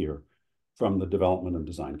little we hear from the development and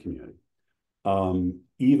design community.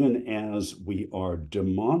 Even as we are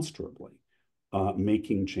demonstrably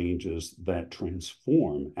making changes that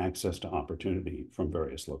transform access to opportunity from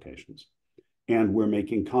various locations. And we're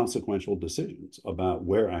making consequential decisions about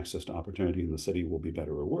where access to opportunity in the city will be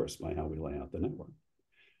better or worse by how we lay out the network.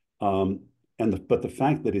 But the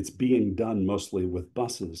fact that it's being done mostly with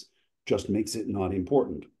buses just makes it not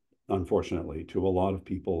important, unfortunately, to a lot of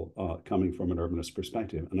people coming from an urbanist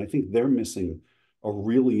perspective. And I think they're missing a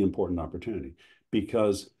really important opportunity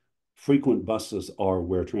because frequent buses are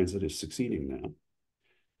where transit is succeeding now.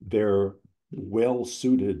 They're well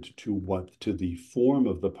suited to the form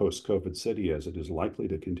of the post-COVID city as it is likely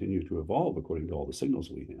to continue to evolve according to all the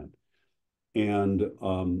signals we had.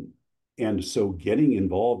 And so getting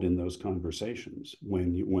involved in those conversations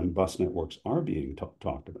when bus networks are being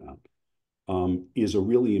talked about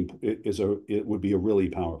it would be a really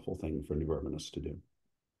powerful thing for new urbanists to do.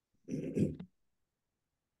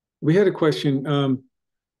 We had a question.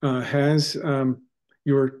 Has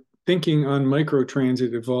your thinking on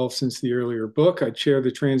microtransit evolved since the earlier book? I chair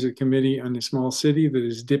the transit committee on a small city that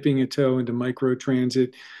is dipping a toe into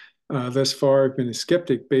microtransit. Thus far, I've been a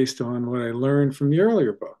skeptic based on what I learned from the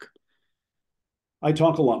earlier book. I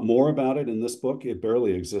talk a lot more about it in this book. It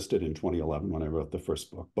barely existed in 2011 when I wrote the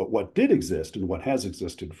first book. But what did exist and what has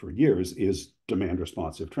existed for years is demand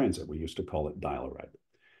responsive transit. We used to call it dial-a-ride.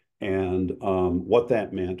 And what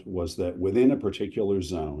that meant was that within a particular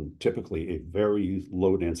zone, typically a very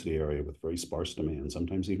low density area with very sparse demand,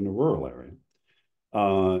 sometimes even a rural area,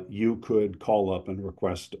 you could call up and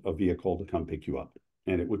request a vehicle to come pick you up.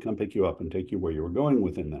 And it would come pick you up and take you where you were going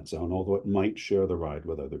within that zone, although it might share the ride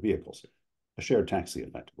with other vehicles. A shared taxi,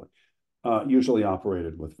 effectively, usually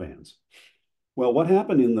operated with vans. Well, what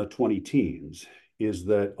happened in the 20-teens is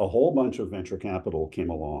that a whole bunch of venture capital came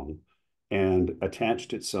along and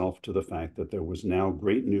attached itself to the fact that there was now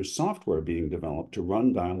great new software being developed to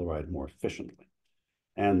run dial-a-ride more efficiently.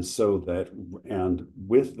 And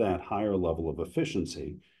with that higher level of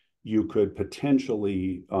efficiency, you could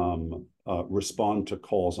potentially respond to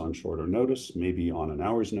calls on shorter notice, maybe on an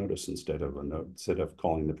hour's notice instead of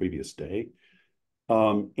calling the previous day.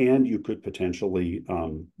 And you could potentially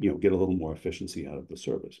get a little more efficiency out of the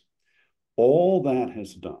service. All that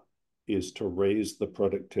has done is to raise the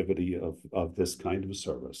productivity of this kind of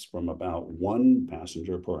service from about 1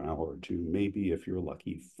 passenger per hour to maybe, if you're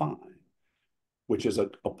lucky, 5, which is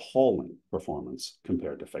an appalling performance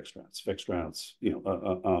compared to fixed routes. Fixed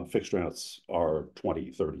routes are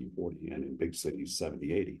 20, 30, 40, and in big cities,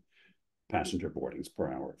 70, 80 passenger boardings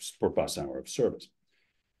per bus hour of service.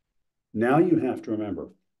 Now you have to remember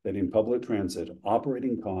that in public transit,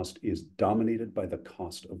 operating cost is dominated by the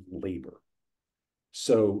cost of labor.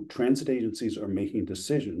 So transit agencies are making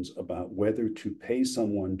decisions about whether to pay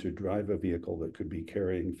someone to drive a vehicle that could be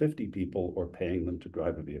carrying 50 people or paying them to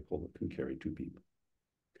drive a vehicle that can carry 2 people.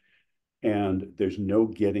 And there's no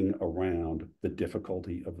getting around the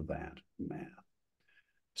difficulty of that math.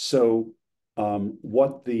 So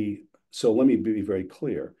let me be very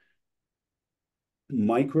clear.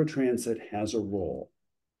 Microtransit has a role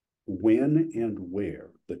when and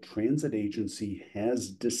where the transit agency has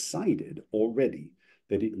decided already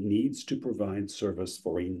that it needs to provide service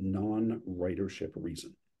for a non-ridership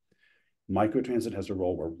reason. Microtransit has a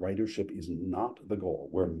role where ridership is not the goal,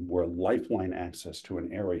 where lifeline access to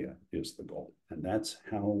an area is the goal. And that's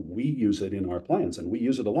how we use it in our plans. And we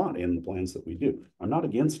use it a lot in the plans that we do. I'm not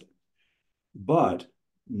against it. But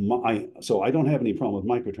so I don't have any problem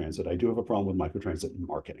with microtransit. I do have a problem with microtransit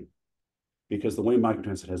marketing, because the way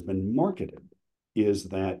microtransit has been marketed is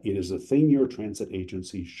that it is a thing your transit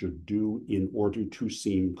agency should do in order to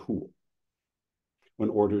seem cool, in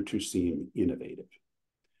order to seem innovative.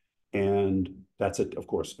 And that's, of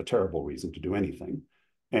course, a terrible reason to do anything.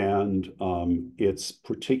 And it's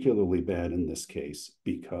particularly bad in this case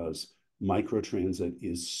because microtransit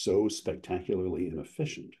is so spectacularly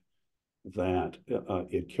inefficient that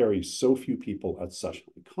it carries so few people at such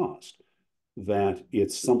high cost that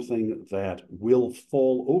it's something that will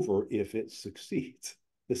fall over if it succeeds.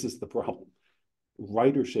 This is the problem.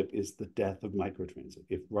 Ridership is the death of microtransit.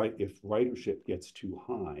 If ridership gets too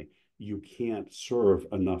high, you can't serve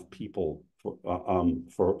enough people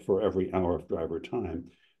for every hour of driver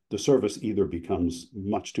time. The service either becomes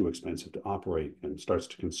much too expensive to operate and starts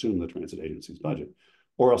to consume the transit agency's budget,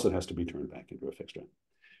 or else it has to be turned back into a fixed rate.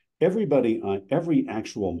 Every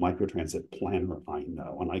actual microtransit planner I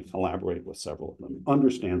know, and I collaborate with several of them,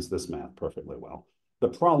 understands this math perfectly well. The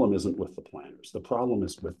problem isn't with the planners. The problem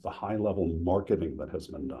is with the high-level marketing that has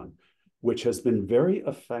been done, which has been very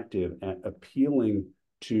effective at appealing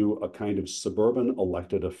to a kind of suburban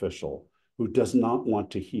elected official who does not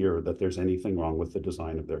want to hear that there's anything wrong with the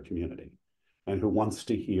design of their community, and who wants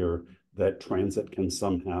to hear that transit can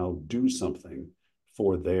somehow do something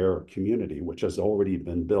for their community, which has already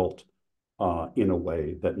been built in a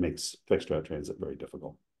way that makes fixed route transit very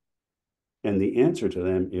difficult. And the answer to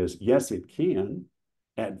them is, yes, it can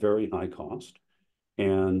at very high cost.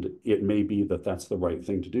 And it may be that that's the right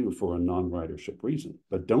thing to do for a non-ridership reason,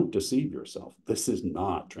 but don't deceive yourself. This is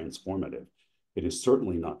not transformative. It is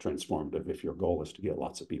certainly not transformative if your goal is to get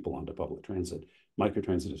lots of people onto public transit.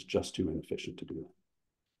 Microtransit is just too inefficient to do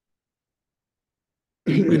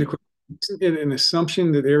that. Isn't it an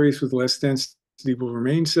assumption that areas with less density will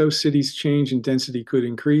remain so? Cities change and density could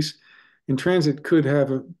increase, and transit could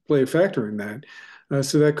play a factor in that.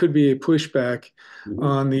 So that could be a pushback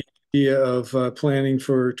on the idea of planning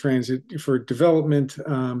for transit for development,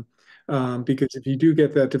 because if you do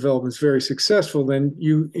get that development very successful, then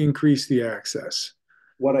you increase the access.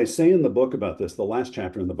 What I say in the book about this, the last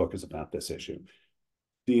chapter in the book is about this issue.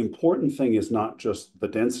 The important thing is not just the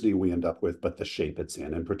density we end up with, but the shape it's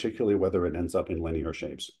in, and particularly whether it ends up in linear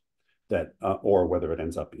shapes or whether it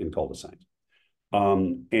ends up in cul-de-sacs.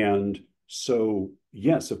 And so,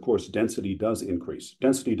 yes, of course, density does increase.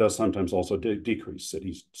 Density does sometimes also decrease.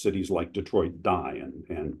 Cities like Detroit die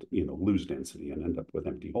and lose density and end up with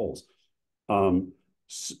empty holes.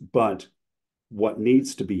 But what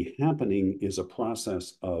needs to be happening is a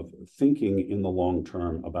process of thinking in the long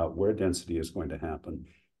term about where density is going to happen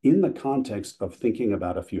in the context of thinking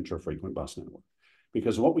about a future frequent bus network.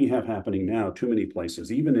 Because what we have happening now, too many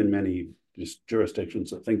places, even in many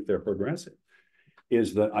jurisdictions that think they're progressive,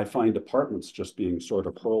 is that I find apartments just being sort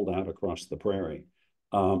of hurled out across the prairie.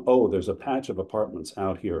 Oh, there's a patch of apartments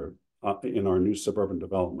out here in our new suburban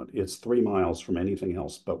development. It's 3 miles from anything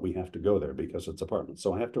else, but we have to go there because it's apartments.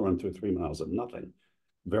 So I have to run through 3 miles of nothing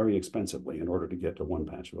very expensively in order to get to one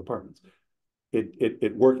patch of apartments.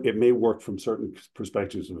 It may work from certain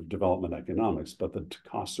perspectives of development economics, but the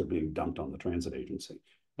costs are being dumped on the transit agency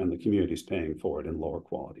and the community is paying for it in lower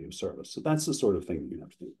quality of service. So that's the sort of thing you have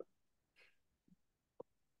to think about.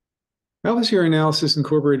 How has your analysis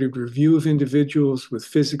incorporated review of individuals with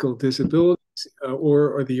physical disabilities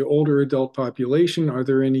or the older adult population? Are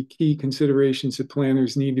there any key considerations that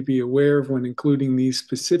planners need to be aware of when including these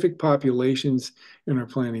specific populations in our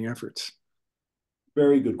planning efforts?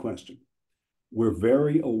 Very good question. We're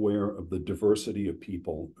very aware of the diversity of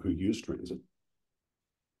people who use transit.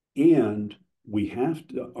 And we have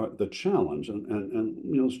to, the challenge, and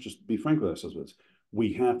let's just be frank with ourselves,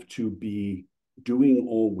 we have to be doing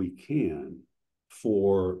all we can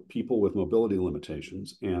for people with mobility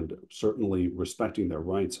limitations and certainly respecting their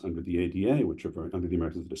rights under the ADA, under the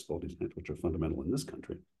Americans with Disabilities Act, which are fundamental in this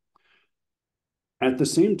country. At the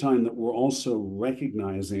same time that we're also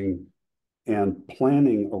recognizing and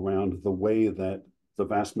planning around the way that the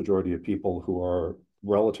vast majority of people who are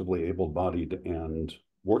relatively able-bodied and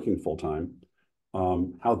working full-time,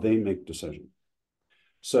 how they make decisions.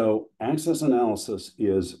 So access analysis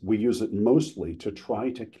we use it mostly to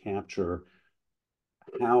try to capture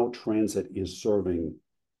how transit is serving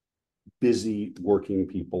busy working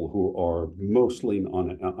people who are mostly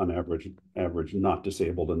on average not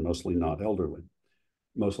disabled and mostly not elderly,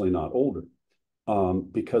 mostly not older,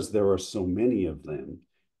 because there are so many of them.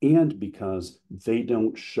 and because they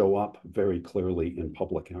don't show up very clearly in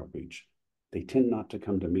public outreach. They tend not to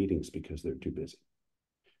come to meetings because they're too busy.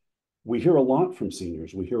 We hear a lot from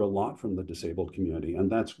seniors. We hear a lot from the disabled community,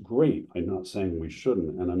 and that's great. I'm not saying we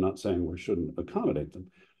shouldn't, and I'm not saying we shouldn't accommodate them.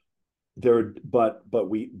 But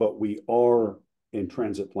we are in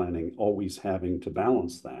transit planning always having to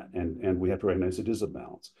balance that, and we have to recognize it is a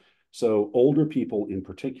balance. So older people in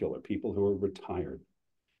particular, people who are retired,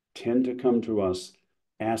 tend to come to us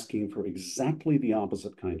asking for exactly the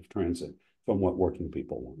opposite kind of transit from what working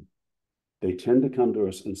people want. They tend to come to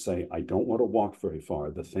us and say, I don't want to walk very far.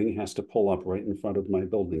 The thing has to pull up right in front of my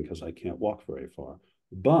building because I can't walk very far.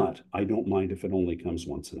 But I don't mind if it only comes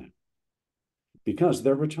once an hour. Because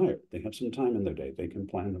they're retired. They have some time in their day. They can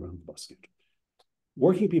plan around the bus schedule.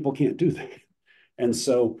 Working people can't do that. And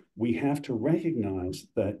so we have to recognize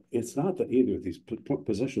that it's not that either of these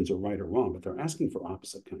positions are right or wrong, but they're asking for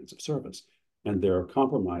opposite kinds of service. And there are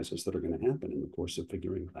compromises that are going to happen in the course of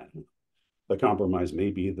figuring that out. The compromise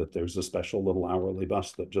may be that there's a special little hourly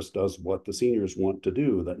bus that just does what the seniors want to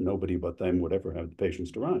do that nobody but them would ever have the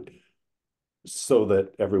patience to ride. So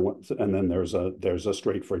that everyone, and then there's a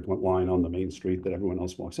straight frequent line on the main street that everyone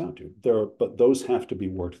else walks out to. But those have to be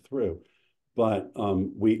worked through. But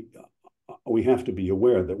we have to be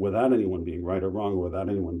aware that without anyone being right or wrong, or without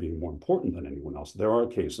anyone being more important than anyone else, there are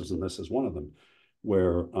cases, and this is one of them,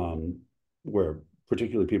 where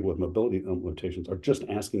particularly people with mobility limitations are just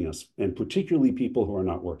asking us, and particularly people who are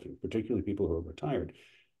not working, particularly people who are retired,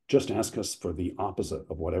 just ask us for the opposite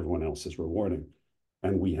of what everyone else is rewarding.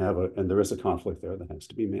 And there is a conflict there that has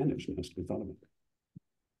to be managed and has to be thought about.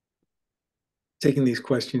 Taking these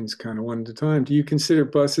questions kind of one at a time. Do you consider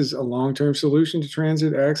buses a long-term solution to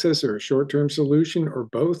transit access or a short-term solution or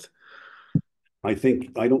both? I think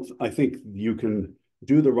you can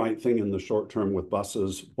do the right thing in the short term with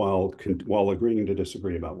buses while agreeing to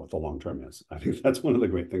disagree about what the long term is. I think that's one of the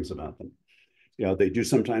great things about them. Yeah, they do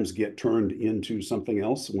sometimes get turned into something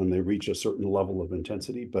else when they reach a certain level of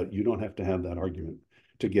intensity, but you don't have to have that argument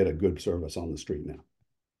to get a good service on the street now.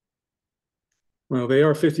 Well, they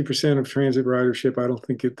are 50% of transit ridership. I don't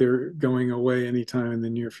think they're going away anytime in the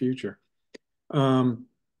near future.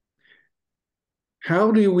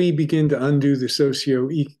 How do we begin to undo the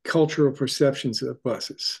socio-cultural perceptions of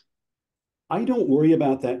buses? I don't worry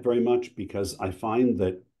about that very much because I find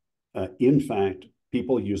that, in fact,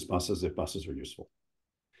 people use buses if buses are useful.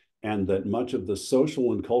 And that much of the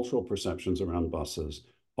social and cultural perceptions around buses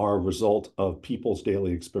are a result of people's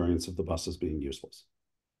daily experience of the buses being useless.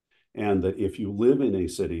 And that if you live in a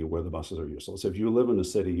city where the buses are useless, if you live in a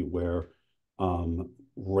city where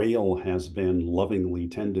rail has been lovingly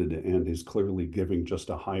tended and is clearly giving just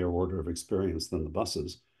a higher order of experience than the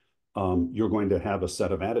buses, you're going to have a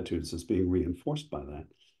set of attitudes that's being reinforced by that.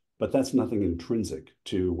 But that's nothing intrinsic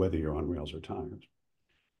to whether you're on rails or tires.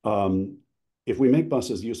 If we make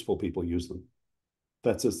buses useful, people use them.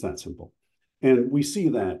 That's just that simple. And we see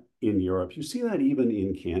that in Europe. You see that even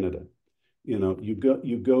in Canada. You know, you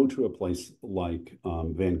go to a place like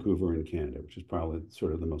Vancouver in Canada, which is probably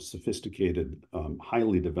sort of the most sophisticated,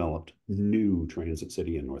 highly developed new transit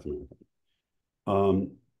city in North America.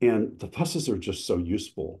 And the buses are just so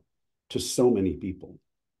useful to so many people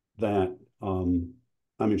that,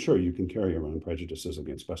 I mean, sure, you can carry around prejudices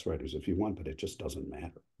against bus riders if you want, but it just doesn't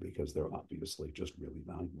matter because they're obviously just really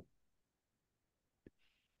valuable.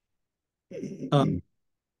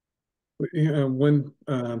 When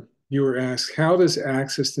you were asked, how does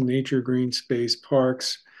access to nature, green space,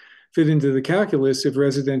 parks fit into the calculus if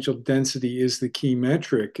residential density is the key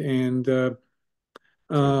metric? And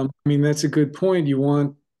I mean, that's a good point. You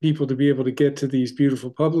want people to be able to get to these beautiful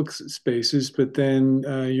public spaces, but then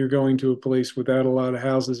you're going to a place without a lot of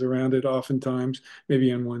houses around it, oftentimes,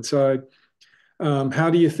 maybe on one side. How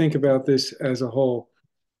do you think about this as a whole?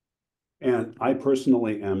 And I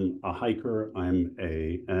personally am a hiker. I'm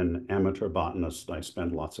an amateur botanist. I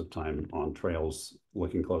spend lots of time on trails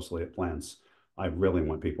looking closely at plants. I really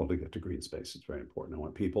want people to get to green space. It's very important. I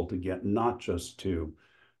want people to get not just to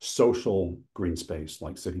social green space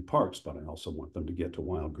like city parks, but I also want them to get to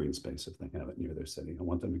wild green space if they have it near their city. I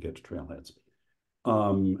want them to get to trailheads.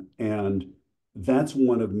 And that's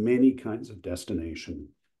one of many kinds of destination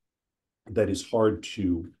that is hard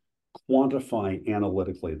to quantify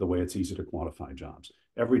analytically the way it's easy to quantify jobs.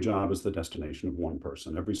 Every job is the destination of one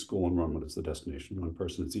person. Every school enrollment is the destination of one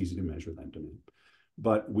person. It's easy to measure that demand.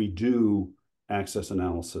 But we do access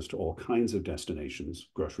analysis to all kinds of destinations,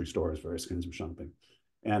 grocery stores, various kinds of shopping,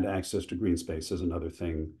 and access to green space is another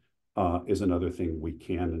thing we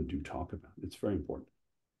can and do talk about. It's very important.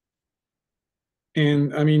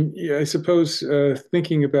 And I mean, yeah, I suppose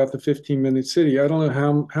thinking about the 15-minute city, I don't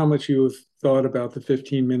know how much you have thought about the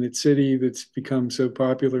 15-minute city that's become so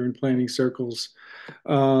popular in planning circles,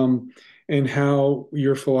 um, and how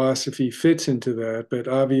your philosophy fits into that. But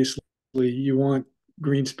obviously, you want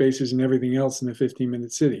green spaces and everything else in a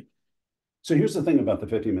 15-minute city. So here's the thing about the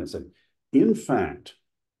 15-minute city. In fact,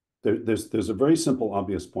 there's a very simple,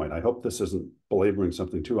 obvious point. I hope this isn't belaboring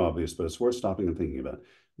something too obvious, but it's worth stopping and thinking about.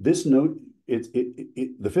 This note,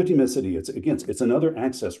 the 15-minute city, it's another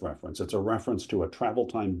access reference. It's a reference to a travel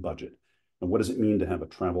time budget. And what does it mean to have a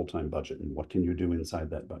travel time budget, and what can you do inside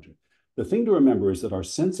that budget? The thing to remember is that our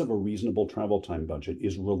sense of a reasonable travel time budget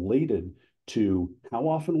is related to how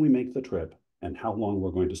often we make the trip and how long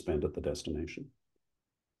we're going to spend at the destination.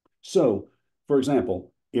 So, for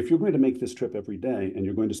example, if you're going to make this trip every day and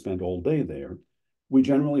you're going to spend all day there, we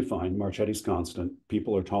generally find Marchetti's constant.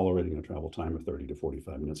 People are tolerating a travel time of 30 to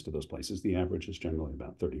 45 minutes to those places. The average is generally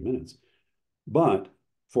about 30 minutes. But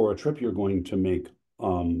for a trip you're going to make,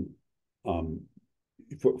 um,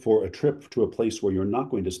 for a trip to a place where you're not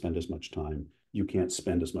going to spend as much time, you can't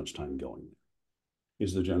spend as much time going there,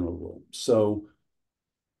 is the general rule. So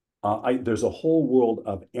there's a whole world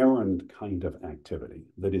of errand kind of activity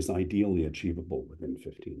that is ideally achievable within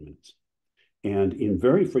 15 minutes. And in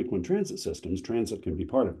very frequent transit systems, transit can be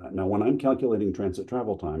part of that. Now, when I'm calculating transit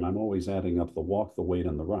travel time, I'm always adding up the walk, the wait,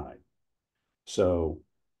 and the ride. So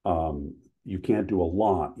you can't do a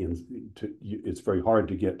lot it's very hard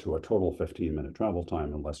to get to a total 15-minute travel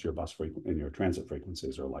time unless your and your transit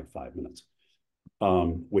frequencies are like 5 minutes,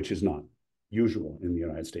 which is not usual in the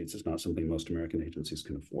United States. It's not something most American agencies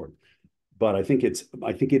can afford. But I think it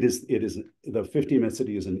is the 15-minute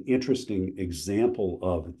city is an interesting example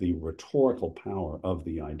of the rhetorical power of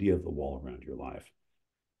the idea of the wall around your life.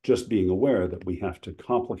 Just being aware that we have to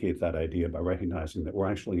complicate that idea by recognizing that we're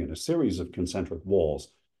actually in a series of concentric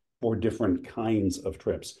walls for different kinds of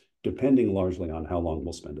trips, depending largely on how long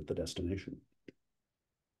we'll spend at the destination.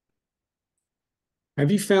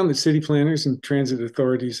 Have you found that city planners and transit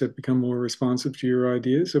authorities have become more responsive to your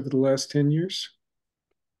ideas over the last 10 years?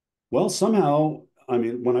 Well, somehow, I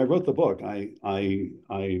mean, when I wrote the book, I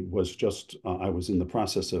was just I was in the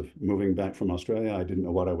process of moving back from Australia. I didn't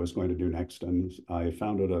know what I was going to do next, and I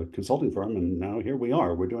founded a consulting firm, and now here we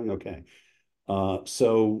are. We're doing okay.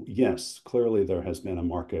 So yes, clearly there has been a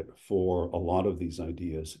market for a lot of these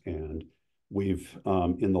ideas, and we've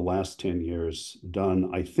in the last 10 years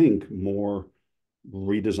done, I think, more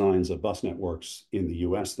redesigns of bus networks in the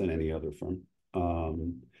U.S. than any other firm.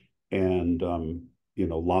 And you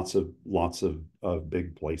know, lots of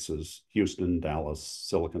big places: Houston, Dallas,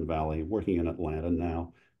 Silicon Valley, working in Atlanta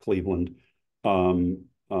now, Cleveland, um,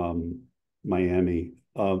 um, Miami,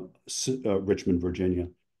 Richmond, Virginia.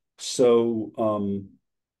 So,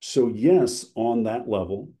 so yes, on that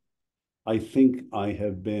level, I think I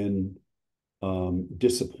have been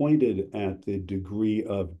disappointed at the degree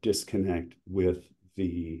of disconnect with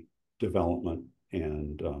the development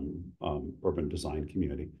and urban design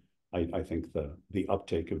community. I think the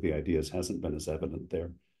uptake of the ideas hasn't been as evident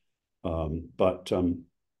there. But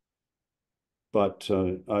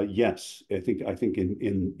yes, I think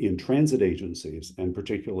in transit agencies, and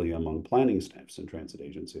particularly among planning staffs in transit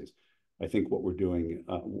agencies, I think what we're doing,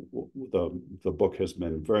 the book has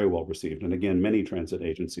been very well received. And again, many transit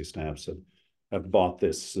agency staffs have bought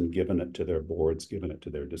this and given it to their boards, given it to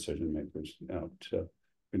their decision makers, to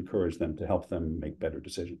encourage them, to help them make better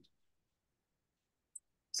decisions.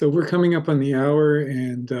 So we're coming up on the hour,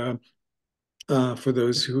 and for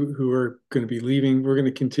those who are going to be leaving, we're going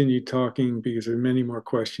to continue talking because there are many more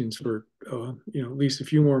questions for at least a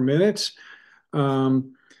few more minutes.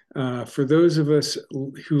 Um, for those of us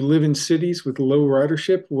who live in cities with low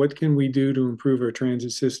ridership, what can we do to improve our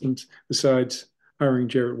transit systems besides hiring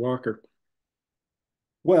Jarrett Walker?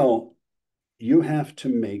 Well, you have to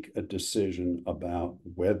make a decision about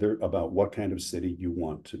what kind of city you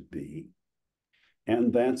want to be.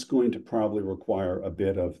 And that's going to probably require a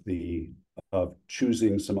bit of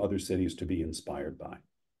choosing some other cities to be inspired by.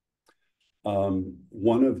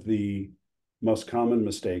 One of the most common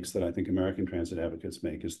mistakes that I think American transit advocates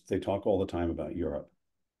make is they talk all the time about Europe.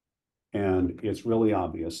 And it's really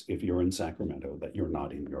obvious if you're in Sacramento that you're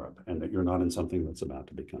not in Europe and that you're not in something that's about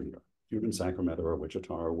to become Europe. If you're in Sacramento or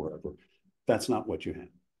Wichita or wherever, that's not what you have.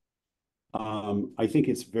 I think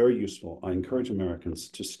it's very useful. I encourage Americans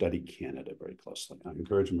to study Canada very closely. I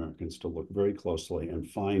encourage Americans to look very closely and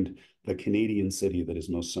find the Canadian city that is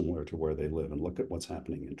most similar to where they live and look at what's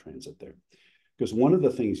happening in transit there. Because one of the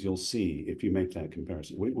things you'll see if you make that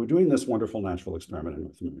comparison, we're doing this wonderful natural experiment in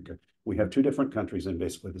North America. We have two different countries in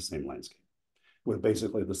basically the same landscape with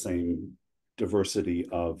basically the same diversity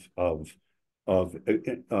of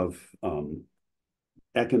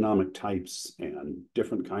economic types and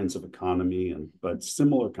different kinds of economy, but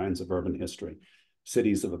similar kinds of urban history,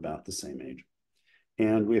 cities of about the same age.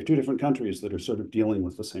 And we have two different countries that are sort of dealing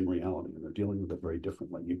with the same reality, and they're dealing with it very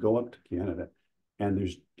differently. You go up to Canada, and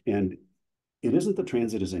it isn't that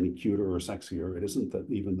transit is any cuter or sexier. It isn't that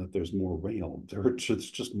even that there's more rail.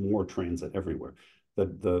 There's just more transit everywhere.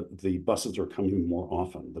 The buses are coming more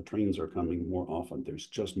often. The trains are coming more often. There's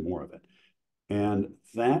just more of it. And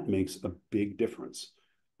that makes a big difference.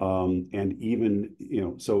 And even,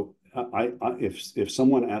 so if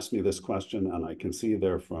someone asks me this question and I can see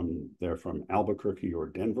they're from Albuquerque or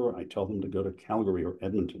Denver, I tell them to go to Calgary or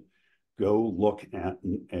Edmonton. Go look at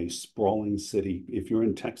a sprawling city. If you're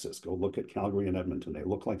in Texas, go look at Calgary and Edmonton. They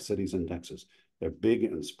look like cities in Texas. They're big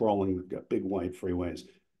and sprawling. They've got big wide freeways.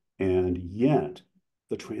 And yet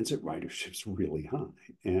the transit ridership's really high.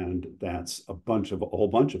 And that's a whole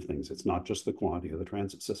bunch of things. It's not just the quality of the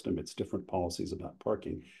transit system. It's different policies about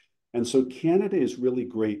parking. And so Canada is really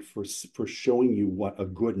great for showing you what a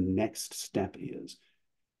good next step is,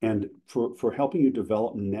 and for helping you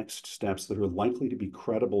develop next steps that are likely to be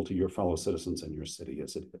credible to your fellow citizens in your city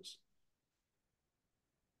as it is.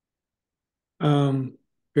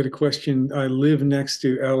 Got a question. I live next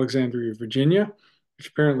to Alexandria, Virginia, which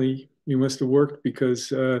apparently you must have worked, because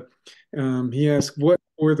he asked, what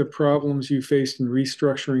were the problems you faced in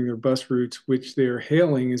restructuring their bus routes, which they're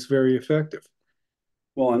hailing is very effective?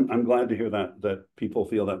 Well, I'm glad to hear that people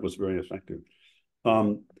feel that was very effective.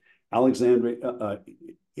 Alexandria,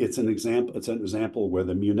 it's an example where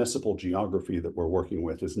the municipal geography that we're working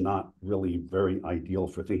with is not really very ideal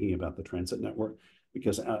for thinking about the transit network,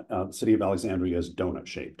 because the city of Alexandria is donut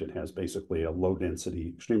shaped. It has basically a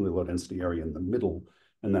extremely low density area in the middle,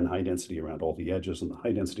 and then high density around all the edges. And the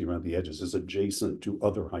high density around the edges is adjacent to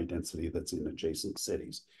other high density that's in adjacent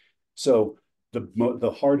cities. So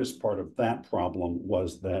the hardest part of that problem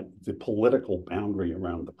was that the political boundary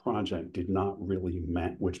around the project did not really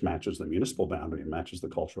which matches the municipal boundary and matches the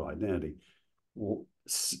cultural identity,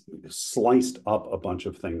 sliced up a bunch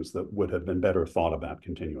of things that would have been better thought about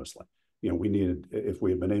continuously. If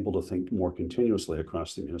we had been able to think more continuously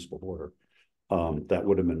across the municipal border, that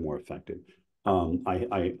would have been more effective.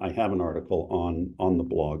 I have an article on the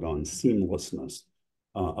blog on seamlessness,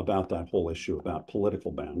 about that whole issue about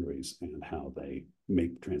political boundaries and how they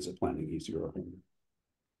make transit planning easier.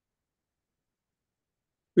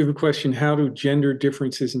 We have a question. How do gender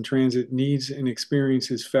differences in transit needs and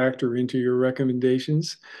experiences factor into your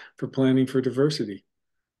recommendations for planning for diversity?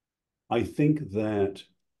 I think that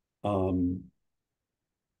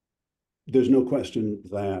there's no question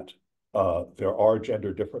that there are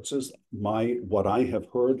gender differences. What I have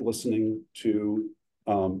heard listen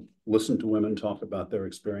to women talk about their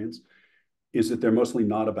experience is that they're mostly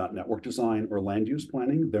not about network design or land use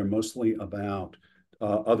planning. They're mostly about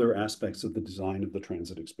other aspects of the design of the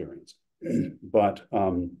transit experience, but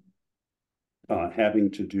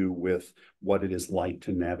having to do with what it is like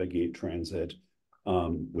to navigate transit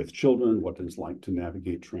with children, what it is like to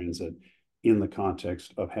navigate transit in the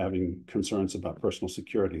context of having concerns about personal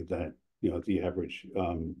security that the average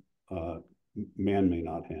man may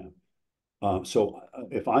not have. So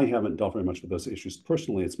if I haven't dealt very much with those issues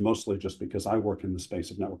personally, it's mostly just because I work in the space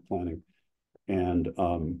of network planning, and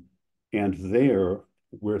there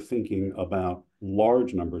we're thinking about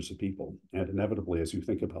large numbers of people, and inevitably, as you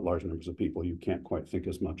think about large numbers of people, you can't quite think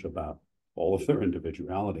as much about all of their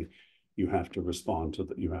individuality. You have to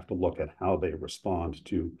you have to look at how they respond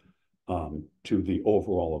to the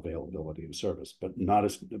overall availability of service. But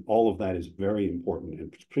all of that is very important,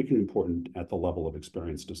 and particularly important at the level of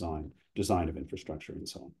experience design of infrastructure and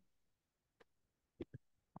so on.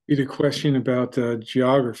 We had a question about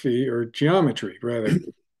geography, or geometry rather.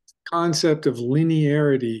 Concept of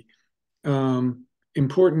linearity,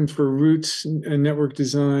 important for routes and network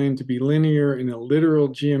design to be linear in a literal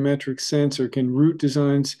geometric sense, or can route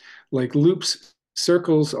designs like loops,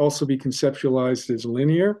 circles also be conceptualized as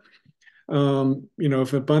linear?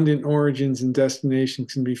 If abundant origins and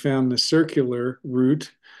destinations can be found in a circular route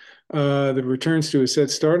that returns to a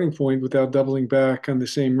set starting point without doubling back on the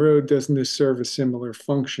same road, doesn't this serve a similar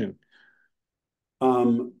function?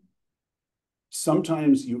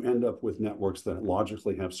 Sometimes you end up with networks that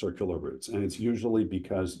logically have circular routes, and it's usually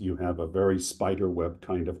because you have a very spider web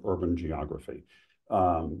kind of urban geography.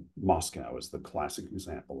 Moscow is the classic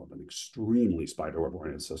example of an extremely spider web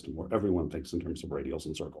oriented system where everyone thinks in terms of radials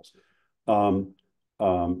and circles.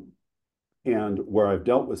 And where I've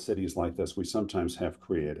dealt with cities like this, we sometimes have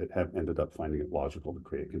ended up finding it logical to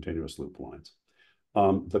create continuous loop lines.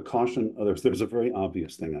 The caution, there's a very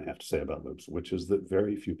obvious thing I have to say about loops, which is that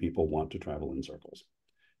very few people want to travel in circles.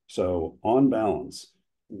 So on balance,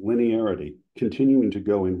 linearity, continuing to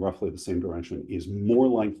go in roughly the same direction, is more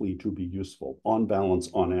likely to be useful on balance,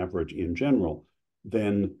 on average, in general,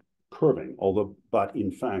 than curving. But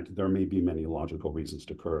in fact, there may be many logical reasons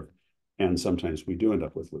to curve. And sometimes we do end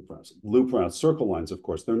up with loop routes. Loop routes, circle lines, of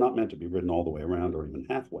course, they're not meant to be ridden all the way around or even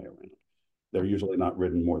halfway around. They're usually not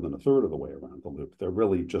ridden more than a third of the way around the loop. They're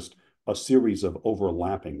really just a series of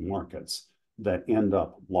overlapping markets that end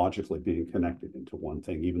up logically being connected into one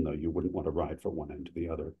thing, even though you wouldn't want to ride from one end to the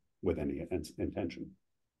other with any intention.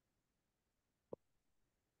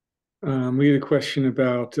 We had a question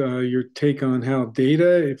about your take on how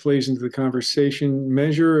data, it plays into the conversation.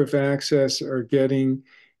 Measure of access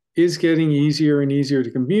is getting easier and easier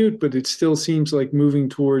to compute, but it still seems like moving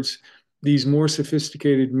towards these more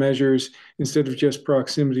sophisticated measures instead of just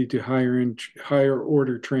proximity to higher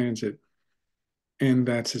order transit. And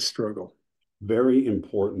that's a struggle. Very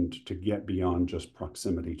important to get beyond just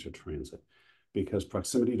proximity to transit, because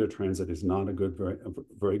proximity to transit is not a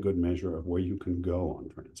very good measure of where you can go on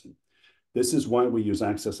transit. This is why we use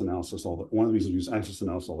access analysis one of the reasons we use access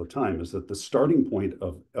analysis all the time is that the starting point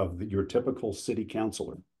of your typical city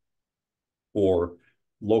councilor or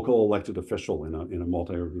local elected official in a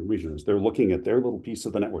multi-urban region is they're looking at their little piece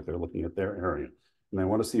of the network, they're looking at their area, and they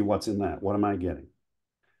want to see what's in that. What am I getting?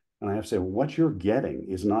 And I have to say, what you're getting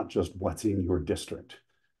is not just what's in your district.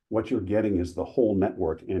 What you're getting is the whole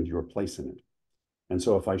network and your place in it. And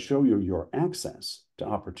so if I show you your access to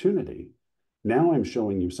opportunity, now I'm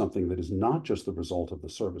showing you something that is not just the result of the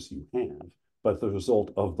service you have, but the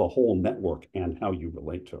result of the whole network and how you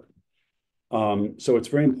relate to it. So it's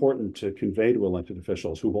very important to convey to elected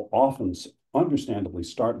officials who will often understandably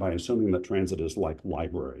start by assuming that transit is like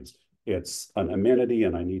libraries. It's an amenity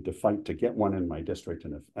and I need to fight to get one in my district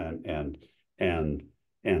and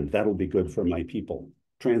that'll be good for my people.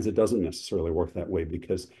 Transit doesn't necessarily work that way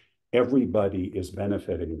because everybody is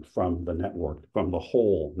benefiting from the network, from the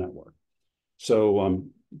whole network. So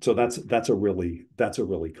that's a really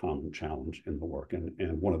common challenge in the work,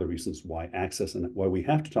 and one of the reasons why access and why we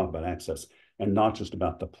have to talk about access and not just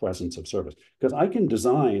about the presence of service. Because I can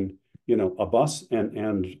design, a bus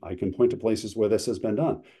and I can point to places where this has been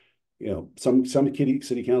done. Some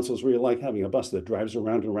city councils really like having a bus that drives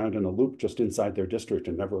around and around in a loop just inside their district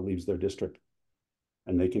and never leaves their district,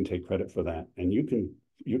 and they can take credit for that. And you can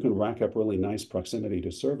rack up really nice proximity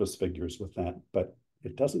to service figures with that, but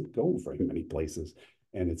it doesn't go very many places,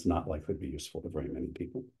 and it's not likely to be useful to very many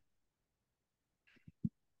people.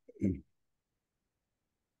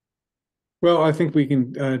 Well, I think we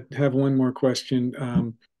can have one more question.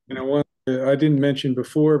 And I didn't mention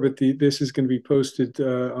before, but this is going to be posted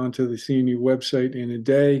onto the CNU website in a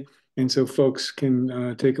day. And so folks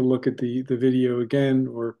can take a look at the video again,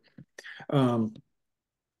 or,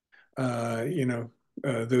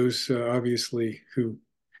 those obviously who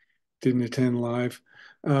didn't attend live.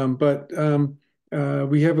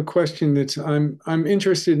 We have a question I'm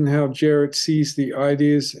interested in how Jarrett sees the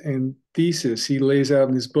ideas and thesis he lays out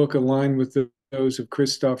in his book align with those of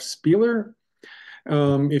Christoph Spieler,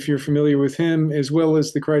 if you're familiar with him, as well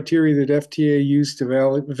as the criteria that FTA used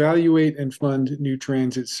to evaluate and fund new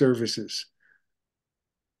transit services.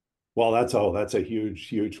 Well, that's a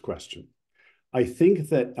huge question. I think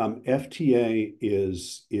that FTA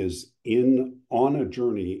is on a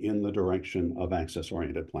journey in the direction of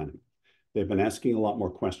access-oriented planning. They've been asking a lot more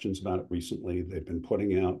questions about it recently. They've been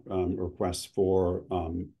putting out requests for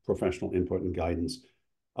professional input and guidance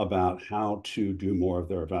about how to do more of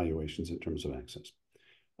their evaluations in terms of access.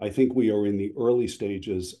 I think we are in the early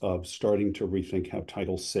stages of starting to rethink how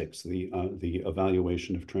Title VI, the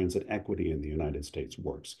evaluation of transit equity in the United States,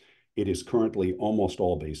 works. It is currently almost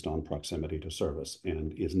all based on proximity to service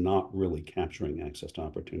and is not really capturing access to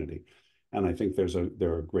opportunity. And I think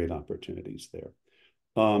there are great opportunities there.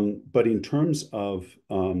 But in terms of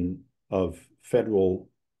federal,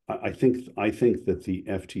 I think that the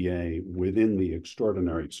FTA, within the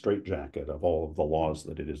extraordinary straitjacket of all of the laws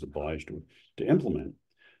that it is obliged to implement,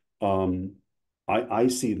 I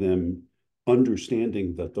see them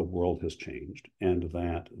understanding that the world has changed and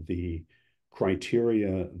that the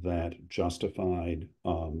criteria that justified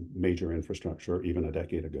major infrastructure even a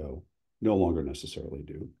decade ago no longer necessarily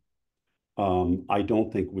do. I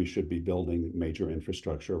don't think we should be building major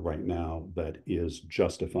infrastructure right now that is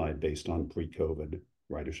justified based on pre-COVID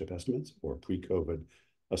ridership estimates or pre-COVID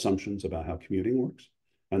assumptions about how commuting works.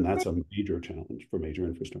 And that's a major challenge for major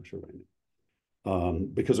infrastructure right now.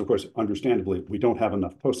 Because of course, understandably, we don't have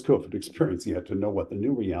enough post-COVID experience yet to know what the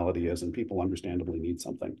new reality is, and people understandably need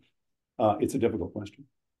something It's a difficult question,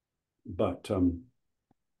 but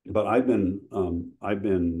I've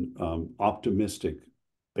been optimistic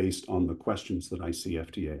based on the questions that I see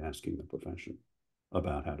FTA asking the profession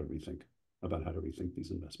about how to rethink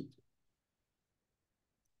these investments.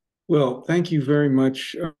 Well, thank you very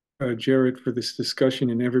much, Jarrett, for this discussion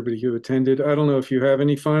and everybody who attended. I don't know if you have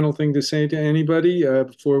any final thing to say to anybody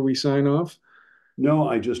before we sign off. No,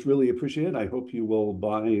 I just really appreciate it. I hope you will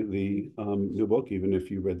buy the new book, even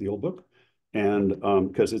if you read the old book, and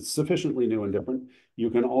because it's sufficiently new and different. You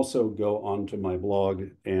can also go onto my blog,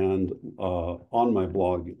 and on my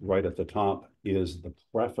blog, right at the top, is the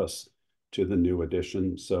preface to the new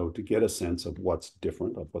edition. So to get a sense of what's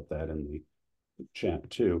different, I'll put that in the chat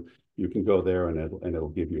too. You can go there, and it'll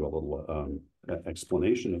give you a little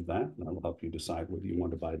explanation of that, and that'll help you decide whether you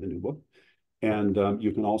want to buy the new book. And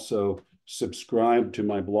you can also subscribe to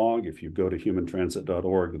my blog. If you go to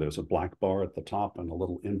humantransit.org, there's a black bar at the top and a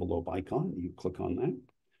little envelope icon. You click on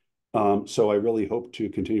that. So I really hope to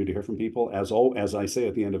continue to hear from people. As I say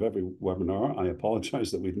at the end of every webinar, I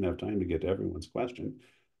apologize that we didn't have time to get to everyone's question.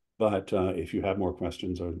 But if you have more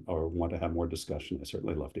questions or want to have more discussion, I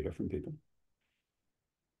certainly love to hear from people.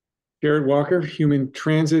 Jarrett Walker, Human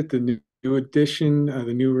Transit, the new edition,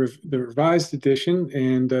 the revised edition.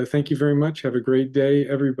 And thank you very much. Have a great day,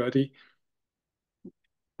 everybody.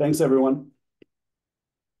 Thanks, everyone.